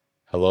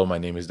 hello, my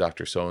name is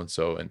Dr.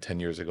 So-and-so, and 10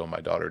 years ago,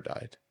 my daughter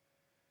died.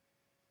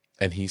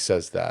 And he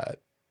says that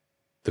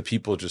the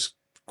people just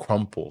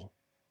crumple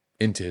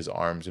into his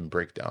arms and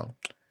break down,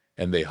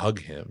 and they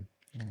hug him.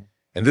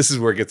 And this is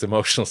where it gets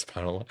emotional,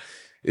 subhanAllah,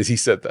 is he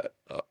said that.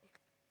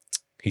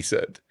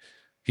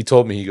 He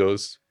told me, he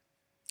goes,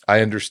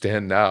 I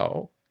understand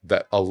now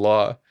that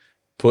Allah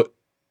put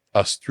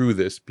us through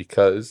this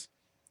because,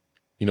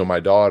 my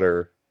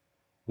daughter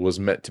was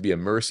meant to be a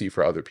mercy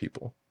for other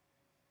people.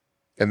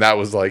 And that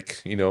was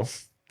like,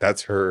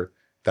 that's her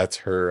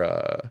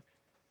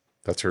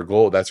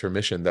goal. That's her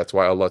mission. That's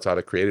why Allah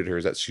Ta'ala created her,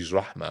 is that she's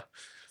rahmah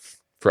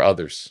for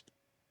others.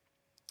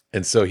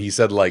 And so he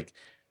said, like,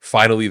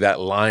 finally that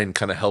line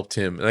kind of helped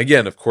him. And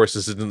again, of course,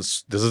 this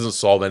doesn't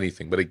solve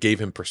anything, but it gave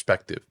him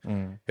perspective.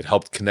 It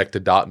helped connect a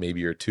dot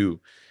maybe or two.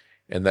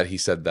 And that he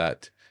said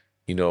that,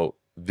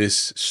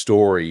 this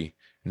story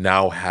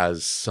now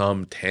has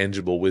some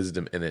tangible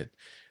wisdom in it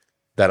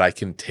that I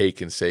can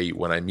take and say,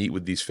 when I meet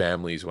with these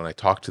families, when I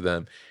talk to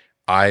them,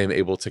 I am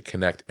able to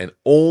connect. And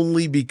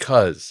only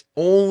because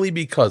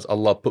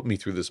Allah put me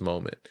through this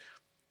moment,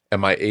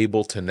 am I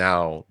able to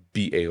now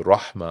be a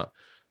rahmah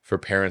for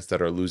parents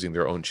that are losing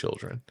their own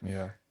children.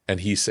 Yeah.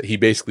 And he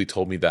basically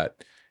told me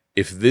that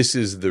if this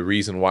is the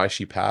reason why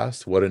she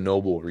passed, what a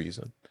noble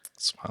reason.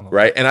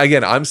 Right? And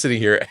again, I'm sitting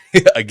here,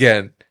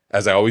 again,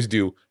 as I always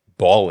do,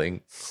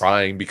 bawling,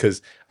 crying,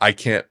 because I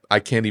can't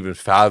even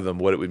fathom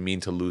what it would mean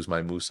to lose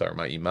my Musa or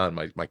my Iman,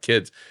 my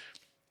kids.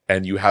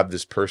 And you have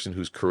this person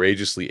who's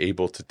courageously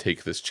able to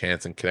take this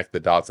chance and connect the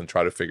dots and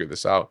try to figure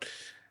this out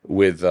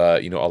with,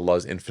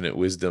 Allah's infinite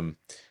wisdom,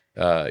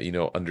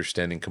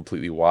 understanding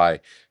completely why,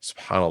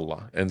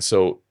 subhanAllah. And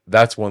so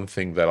that's one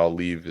thing that I'll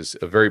leave, is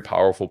a very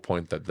powerful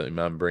point that the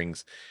Imam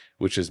brings,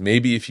 which is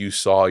maybe if you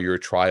saw your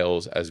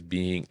trials as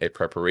being a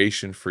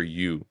preparation for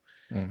you,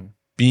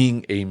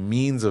 being a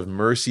means of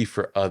mercy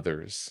for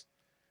others,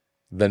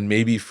 then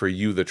maybe for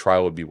you the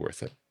trial would be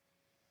worth it.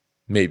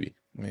 Maybe.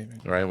 Right?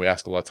 And we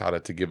ask Allah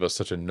Ta'ala to give us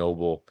such a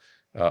noble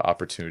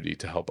opportunity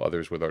to help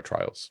others with our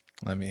trials.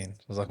 I mean,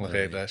 Shaykh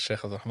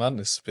AbdelRahman,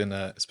 it's been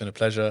a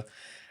pleasure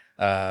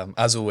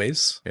as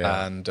always.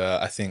 And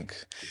I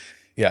think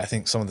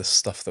some of the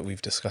stuff that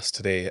we've discussed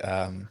today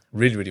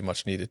really, really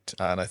much needed.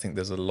 And I think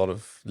there's a lot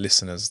of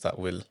listeners that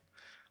will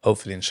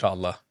hopefully,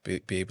 inshallah,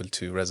 be able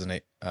to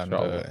resonate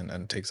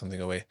and take something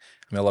away.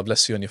 May Allah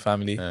bless you and your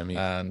family. Ameen.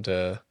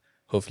 And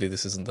hopefully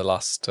this isn't the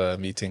last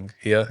meeting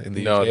here in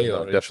the No, UK, no,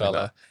 or definitely inshallah,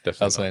 not.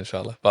 Definitely elsewhere,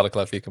 inshallah.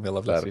 Barakallah feekum. May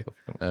Allah bless you.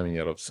 Ameen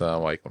ya Rabb.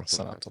 Assalamu alaikum.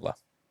 Assalamu alaikum.